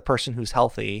maybe for the person who's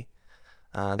healthy,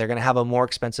 they're going to have a more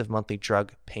expensive monthly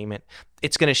drug payment.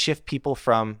 It's going to shift people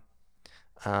from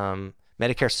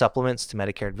Medicare supplements to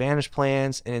Medicare Advantage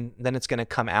plans, and then it's going to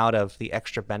come out of the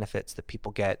extra benefits that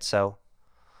people get. So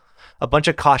a bunch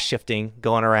of cost shifting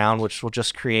going around, which will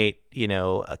just create,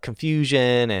 a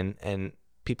confusion and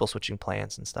people switching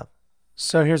plans and stuff.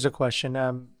 So here's a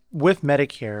question. With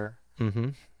Medicare,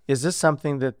 is this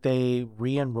something that they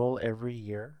re-enroll every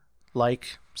year,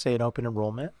 like, say, an open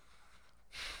enrollment?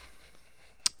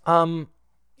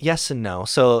 Yes and no.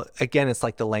 So again, it's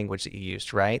like the language that you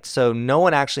used, right? So no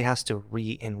one actually has to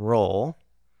re-enroll,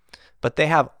 but they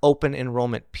have open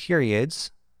enrollment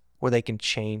periods where they can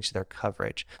change their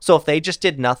coverage. So if they just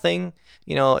did nothing,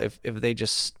 if they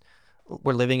just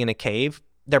were living in a cave,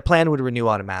 their plan would renew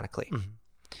automatically.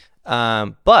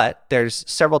 But there's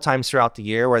several times throughout the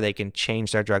year where they can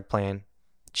change their drug plan,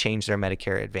 change their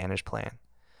Medicare Advantage plan.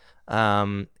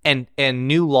 And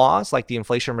new laws like the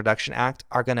Inflation Reduction Act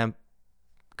are going to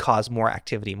cause more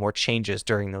activity, more changes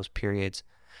during those periods,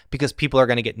 because people are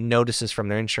going to get notices from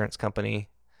their insurance company.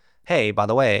 Hey, by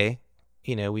the way,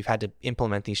 we've had to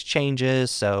implement these changes.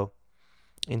 So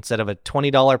instead of a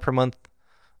 $20 per month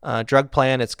drug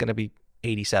plan, it's going to be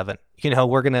 $87.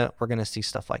 We're going to see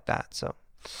stuff like that.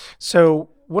 So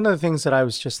one of the things that I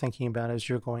was just thinking about as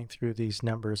you're going through these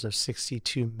numbers of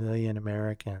 62 million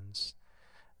Americans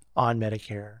on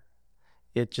Medicare,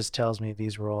 it just tells me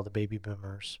these were all the baby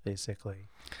boomers, basically.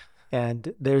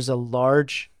 And there's a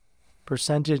large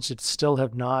percentage that still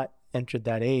have not entered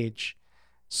that age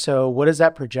So what is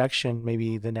that projection,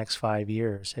 maybe the next 5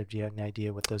 years? Have you any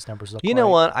idea what those numbers look like? You know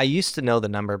what? I used to know the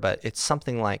number, but it's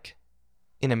something like,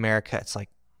 in America, it's like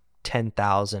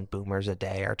 10,000 boomers a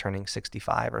day are turning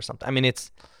 65 or something. I mean,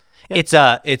 it's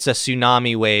a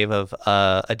tsunami wave of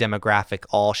a demographic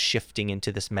all shifting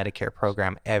into this Medicare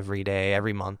program every day,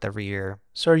 every month, every year.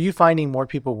 So are you finding more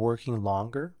people working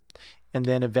longer and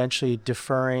then eventually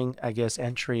deferring, I guess,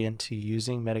 entry into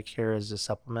using Medicare as a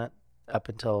supplement up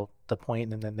until the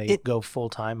point, and then they go full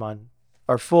time on,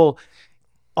 or full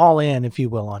all in, if you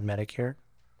will, on Medicare?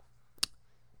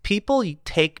 People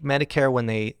take Medicare when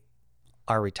they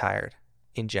are retired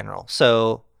in general.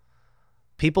 So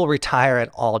people retire at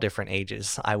all different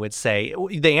ages, I would say.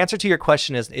 The answer to your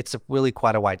question is it's really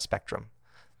quite a wide spectrum.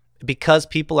 Because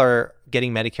people are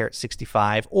getting Medicare at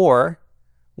 65 or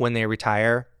when they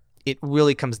retire, it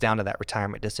really comes down to that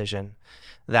retirement decision.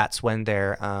 That's when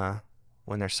they're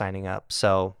signing up.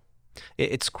 So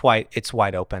it's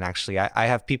wide open, actually. I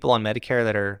have people on Medicare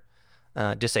that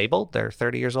are disabled. They're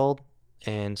 30 years old.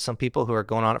 And some people who are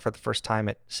going on it for the first time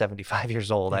at 75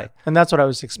 years old. Yeah. And that's what I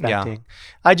was expecting. Yeah.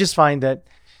 I just find that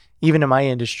even in my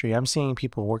industry, I'm seeing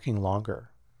people working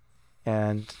longer.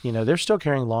 And, they're still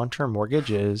carrying long-term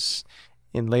mortgages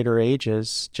in later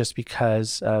ages just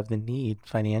because of the need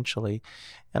financially.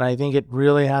 And I think it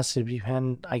really has to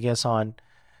depend, I guess, on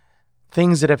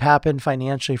things that have happened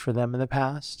financially for them in the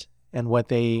past and what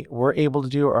they were able to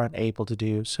do or unable to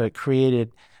do. So it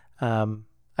created, I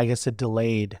guess, a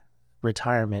delayed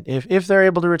retirement, if they're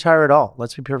able to retire at all.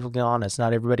 Let's be perfectly honest.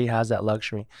 Not everybody has that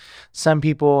luxury. Some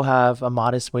people have a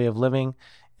modest way of living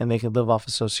and they can live off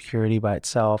of Social Security by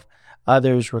itself.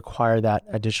 Others require that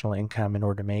additional income in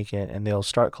order to make it, and they'll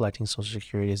start collecting Social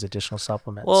Security as additional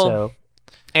supplement. Well,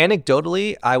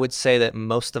 anecdotally, I would say that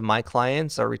most of my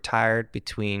clients are retired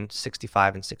between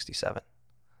 65 and 67.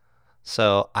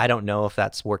 So I don't know if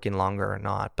that's working longer or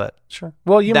not, but sure.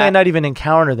 Well, you may not even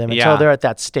encounter them until they're at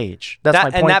that stage. That's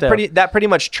my point. And that pretty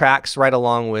much tracks right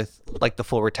along with like the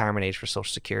full retirement age for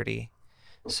Social Security.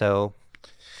 So,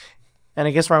 and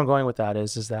I guess where I'm going with that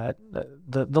is that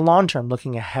the long term,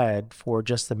 looking ahead for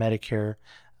just the Medicare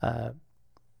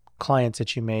clients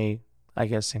that you may, I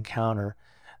guess, encounter,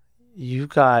 you've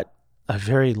got a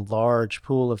very large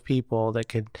pool of people that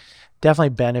could definitely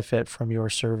benefit from your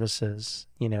services,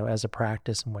 as a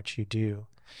practice and what you do.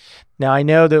 Now, I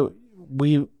know that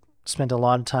we spent a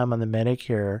lot of time on the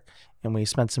Medicare and we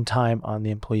spent some time on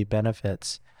the employee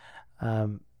benefits.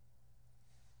 In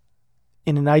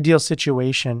an ideal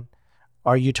situation,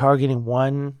 are you targeting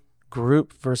one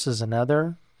group versus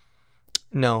another?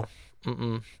 No.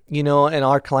 Mm-mm. And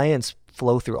our clients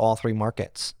flow through all three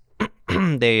markets.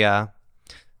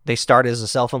 They start as a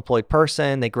self-employed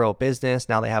person, they grow a business,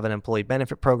 now they have an employee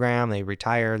benefit program, they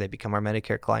retire, they become our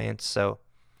Medicare clients. So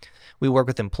we work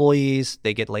with employees,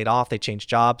 they get laid off, they change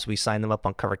jobs, we sign them up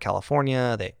on Cover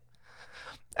California.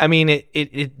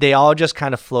 They all just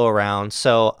kind of flow around.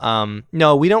 So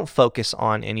no, we don't focus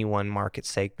on any one market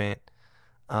segment.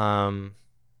 Although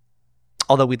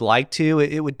we'd like to,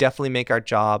 it would definitely make our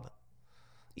job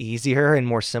easier and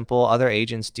more simple. Other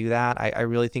agents do that. I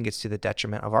really think it's to the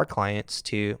detriment of our clients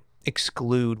to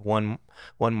exclude one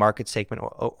market segment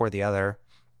or the other.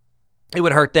 It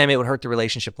would hurt them. It would hurt the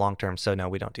relationship long term. So no,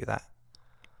 we don't do that.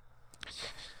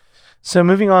 So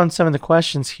moving on, some of the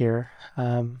questions here.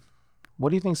 What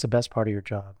do you think is the best part of your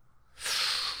job?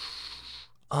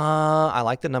 I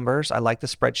like the numbers. I like the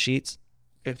spreadsheets.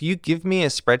 If you give me a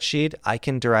spreadsheet, I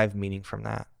can derive meaning from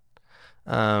that.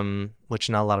 Which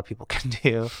not a lot of people can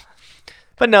do.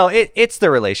 But no, it's the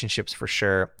relationships for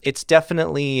sure. It's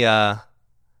definitely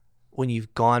when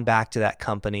you've gone back to that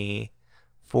company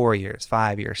 4 years,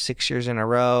 5 years, 6 years in a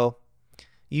row,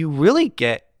 you really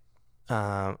get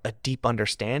a deep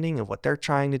understanding of what they're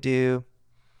trying to do.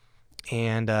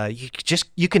 And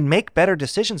you can make better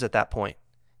decisions at that point.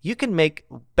 You can make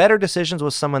better decisions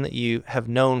with someone that you have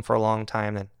known for a long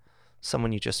time than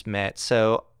someone you just met.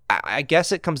 So I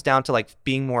guess it comes down to like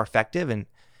being more effective and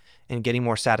getting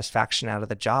more satisfaction out of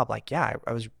the job. Like, yeah,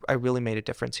 I really made a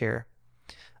difference here.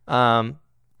 I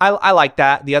like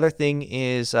that. The other thing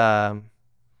is, I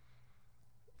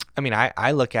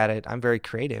look at it, I'm very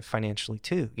creative financially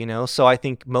too, so I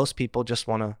think most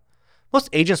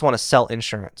agents want to sell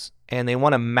insurance and they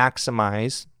want to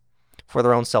maximize for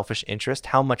their own selfish interest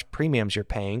how much premiums you're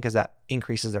paying because that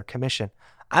increases their commission.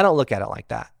 I don't look at it like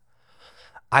that.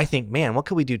 I think, man, what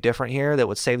could we do different here that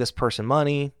would save this person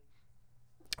money,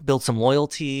 build some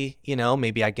loyalty,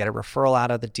 maybe I get a referral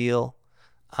out of the deal.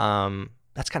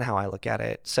 That's kind of how I look at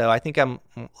it. So I think I'm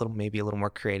maybe a little more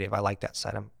creative. I like that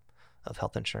side of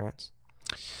health insurance.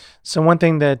 So one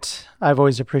thing that I've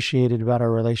always appreciated about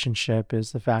our relationship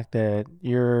is the fact that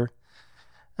you're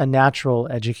a natural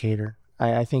educator.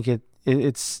 I think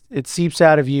it seeps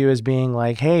out of you as being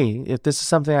like, hey, if this is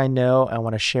something I know, I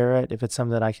want to share it. If it's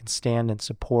something that I can stand and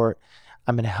support,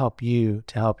 I'm going to help you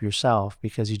to help yourself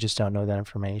because you just don't know that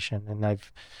information. And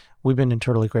we've been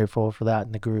eternally grateful for that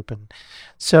in the group. And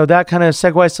so that kind of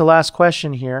segues to the last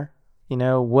question here.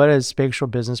 What has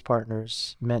Bakersfield Business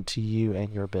Partners meant to you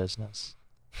and your business?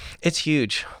 It's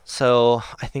huge. So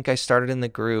I think I started in the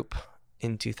group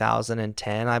in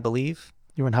 2010, I believe.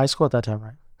 You were in high school at that time,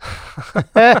 right?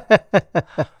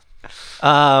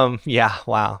 Yeah,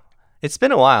 wow. It's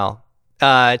been a while.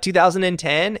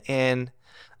 2010, and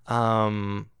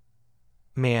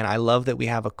man, I love that we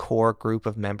have a core group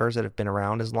of members that have been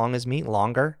around as long as me,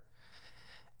 longer.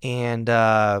 And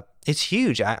it's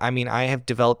huge. I mean, I have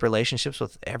developed relationships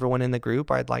with everyone in the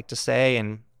group, I'd like to say,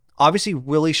 and obviously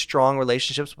really strong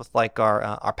relationships with like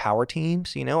our power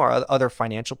teams, our other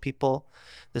financial people,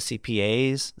 the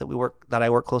CPAs that I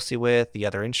work closely with, the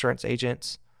other insurance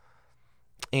agents.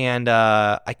 And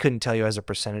I couldn't tell you as a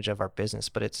percentage of our business,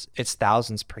 but it's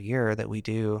thousands per year that we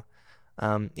do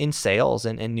in sales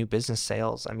and new business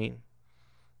sales. I mean,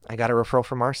 I got a referral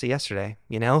from Marcy yesterday,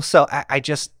 so I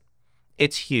just,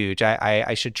 it's huge.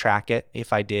 I should track it.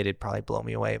 If I did, it'd probably blow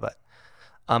me away. But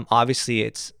obviously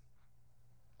it's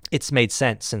made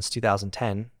sense since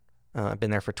 2010. I've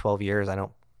been there for 12 years. I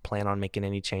don't plan on making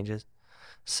any changes.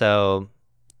 So,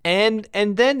 and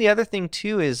then the other thing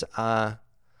too is the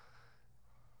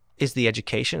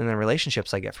education and the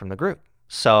relationships I get from the group.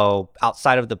 So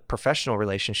outside of the professional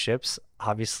relationships,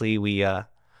 obviously we do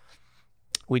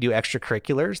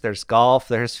extracurriculars. There's golf,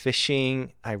 there's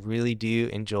fishing. I really do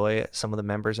enjoy some of the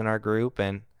members in our group,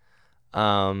 and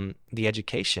the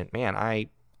education, man, I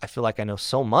feel like I know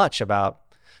so much about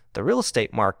the real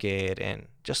estate market and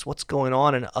just what's going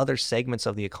on in other segments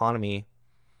of the economy.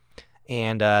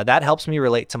 And that helps me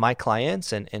relate to my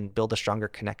clients and build a stronger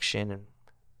connection and,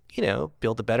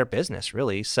 build a better business,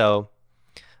 really. So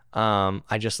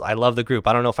I love the group.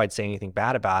 I don't know if I'd say anything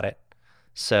bad about it.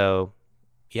 So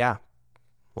yeah,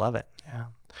 love it. Yeah.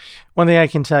 One thing I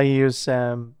can tell you is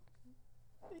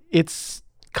it's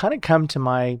kind of come to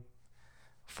my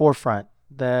forefront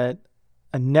that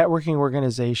a networking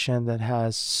organization that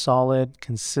has solid,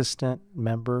 consistent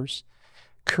members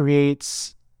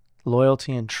creates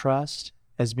loyalty and trust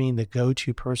as being the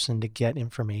go-to person to get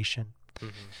information. Mm-hmm.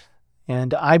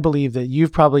 And I believe that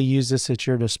you've probably used this at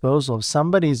your disposal. If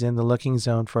somebody's in the looking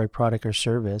zone for a product or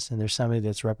service, and there's somebody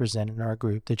that's represented in our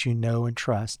group that you know and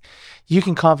trust, you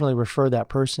can confidently refer that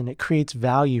person. It creates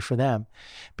value for them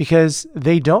because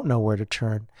they don't know where to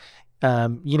turn.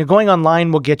 Going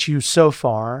online will get you so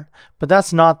far, but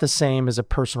that's not the same as a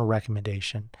personal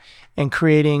recommendation. And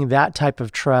creating that type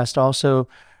of trust also,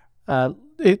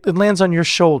 it lands on your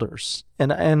shoulders.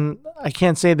 And I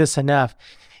can't say this enough.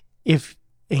 If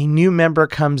a new member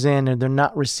comes in and they're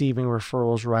not receiving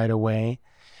referrals right away,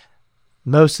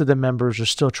 most of the members are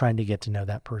still trying to get to know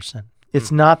that person.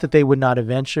 It's not that they would not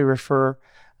eventually refer,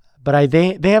 but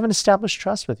they have an established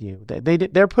trust with you.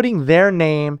 They're putting their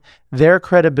name, their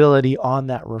credibility on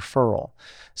that referral.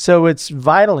 So it's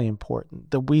vitally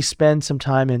important that we spend some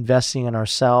time investing in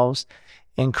ourselves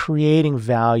and creating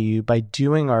value by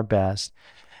doing our best,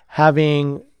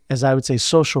 having, as I would say,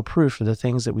 social proof of the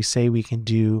things that we say we can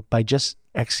do by just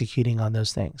executing on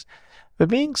those things, but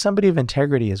being somebody of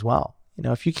integrity as well.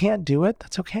 If you can't do it,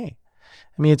 that's okay.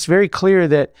 I mean, it's very clear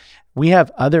that we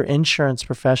have other insurance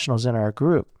professionals in our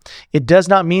group. It does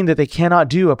not mean that they cannot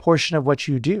do a portion of what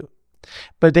you do,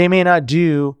 but they may not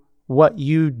do what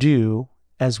you do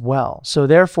as well. So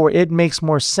therefore, it makes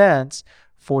more sense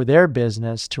for their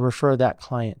business to refer that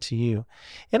client to you.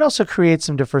 It also creates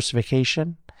some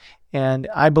diversification. And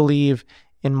I believe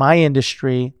in my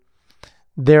industry,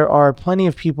 there are plenty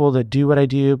of people that do what I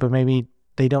do, but maybe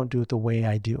they don't do it the way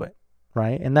I do it,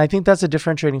 right? And I think that's a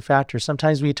differentiating factor.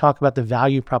 Sometimes we talk about the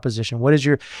value proposition. What is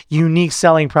your unique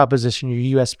selling proposition,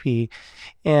 your USP?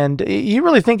 And you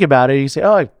really think about it. You say,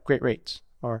 oh, I have great rates,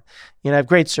 or, I have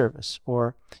great service,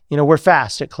 or, we're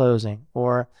fast at closing,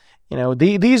 or,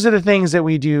 these are the things that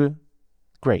we do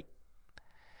great.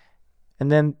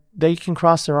 And then they can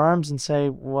cross their arms and say,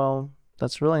 well,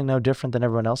 that's really no different than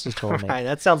everyone else has told me. Right,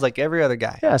 that sounds like every other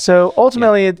guy. Yeah, so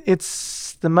ultimately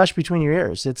it's the mush between your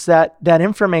ears. It's that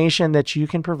information that you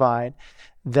can provide,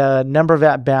 the number of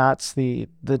at-bats, the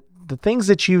things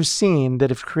that you've seen that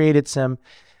have created some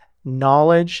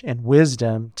knowledge and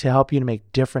wisdom to help you to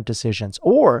make different decisions,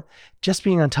 or just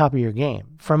being on top of your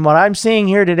game. From what I'm seeing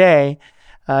here today,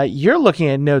 you're looking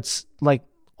at notes like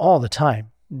all the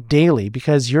time. daily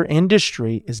because your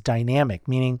industry is dynamic,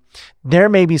 meaning there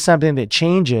may be something that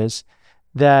changes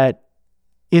that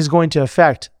is going to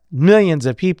affect millions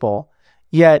of people,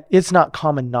 yet it's not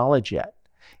common knowledge yet.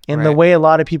 And the way a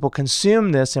lot of people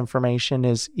consume this information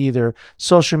is either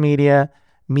social media,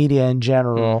 media in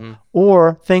general,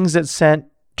 or things that's sent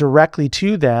directly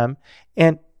to them.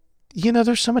 And,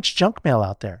 there's so much junk mail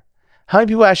out there. How many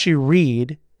people actually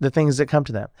read the things that come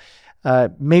to them?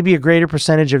 Maybe a greater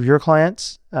percentage of your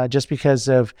clients, just because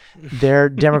of their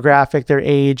demographic, their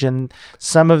age, and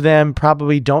some of them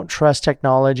probably don't trust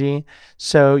technology.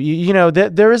 So,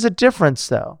 there is a difference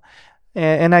though.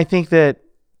 And I think that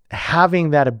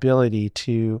having that ability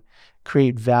to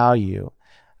create value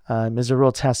is a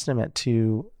real testament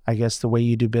to, I guess, the way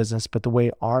you do business, but the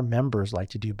way our members like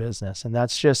to do business. And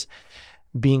that's just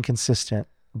being consistent,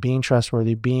 being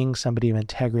trustworthy, being somebody of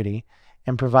integrity,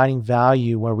 and providing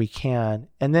value where we can.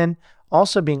 And then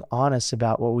also being honest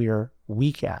about what we are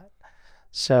weak at.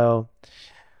 So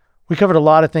we covered a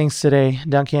lot of things today,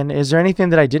 Duncan. Is there anything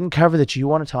that I didn't cover that you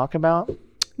want to talk about?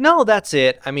 No, that's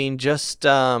it. I mean, just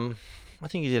I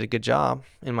think you did a good job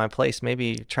in my place.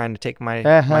 Maybe trying to take my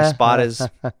spot as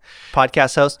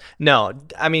podcast host. No,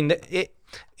 I mean,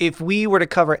 if we were to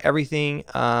cover everything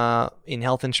in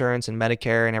health insurance and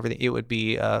Medicare and everything, it would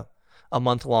be a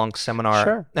month-long seminar.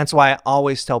 Sure. That's why I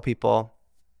always tell people,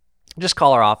 just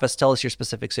call our office, tell us your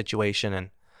specific situation, and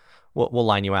we'll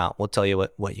line you out. We'll tell you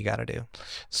what you got to do.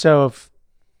 So if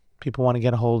people want to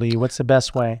get a hold of you, what's the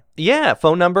best way? Yeah,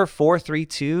 phone number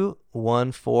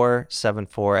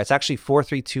 432-1474. It's actually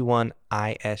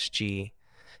 4321-ISG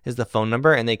is the phone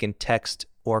number, and they can text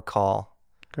or call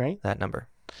that number.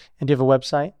 And do you have a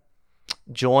website?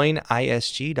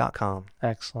 joinisg.com.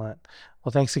 Excellent.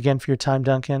 Well, thanks again for your time,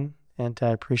 Duncan, and I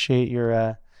appreciate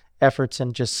your efforts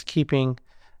in just keeping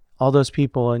all those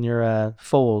people in your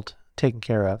fold taken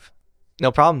care of.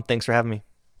 No problem. Thanks for having me.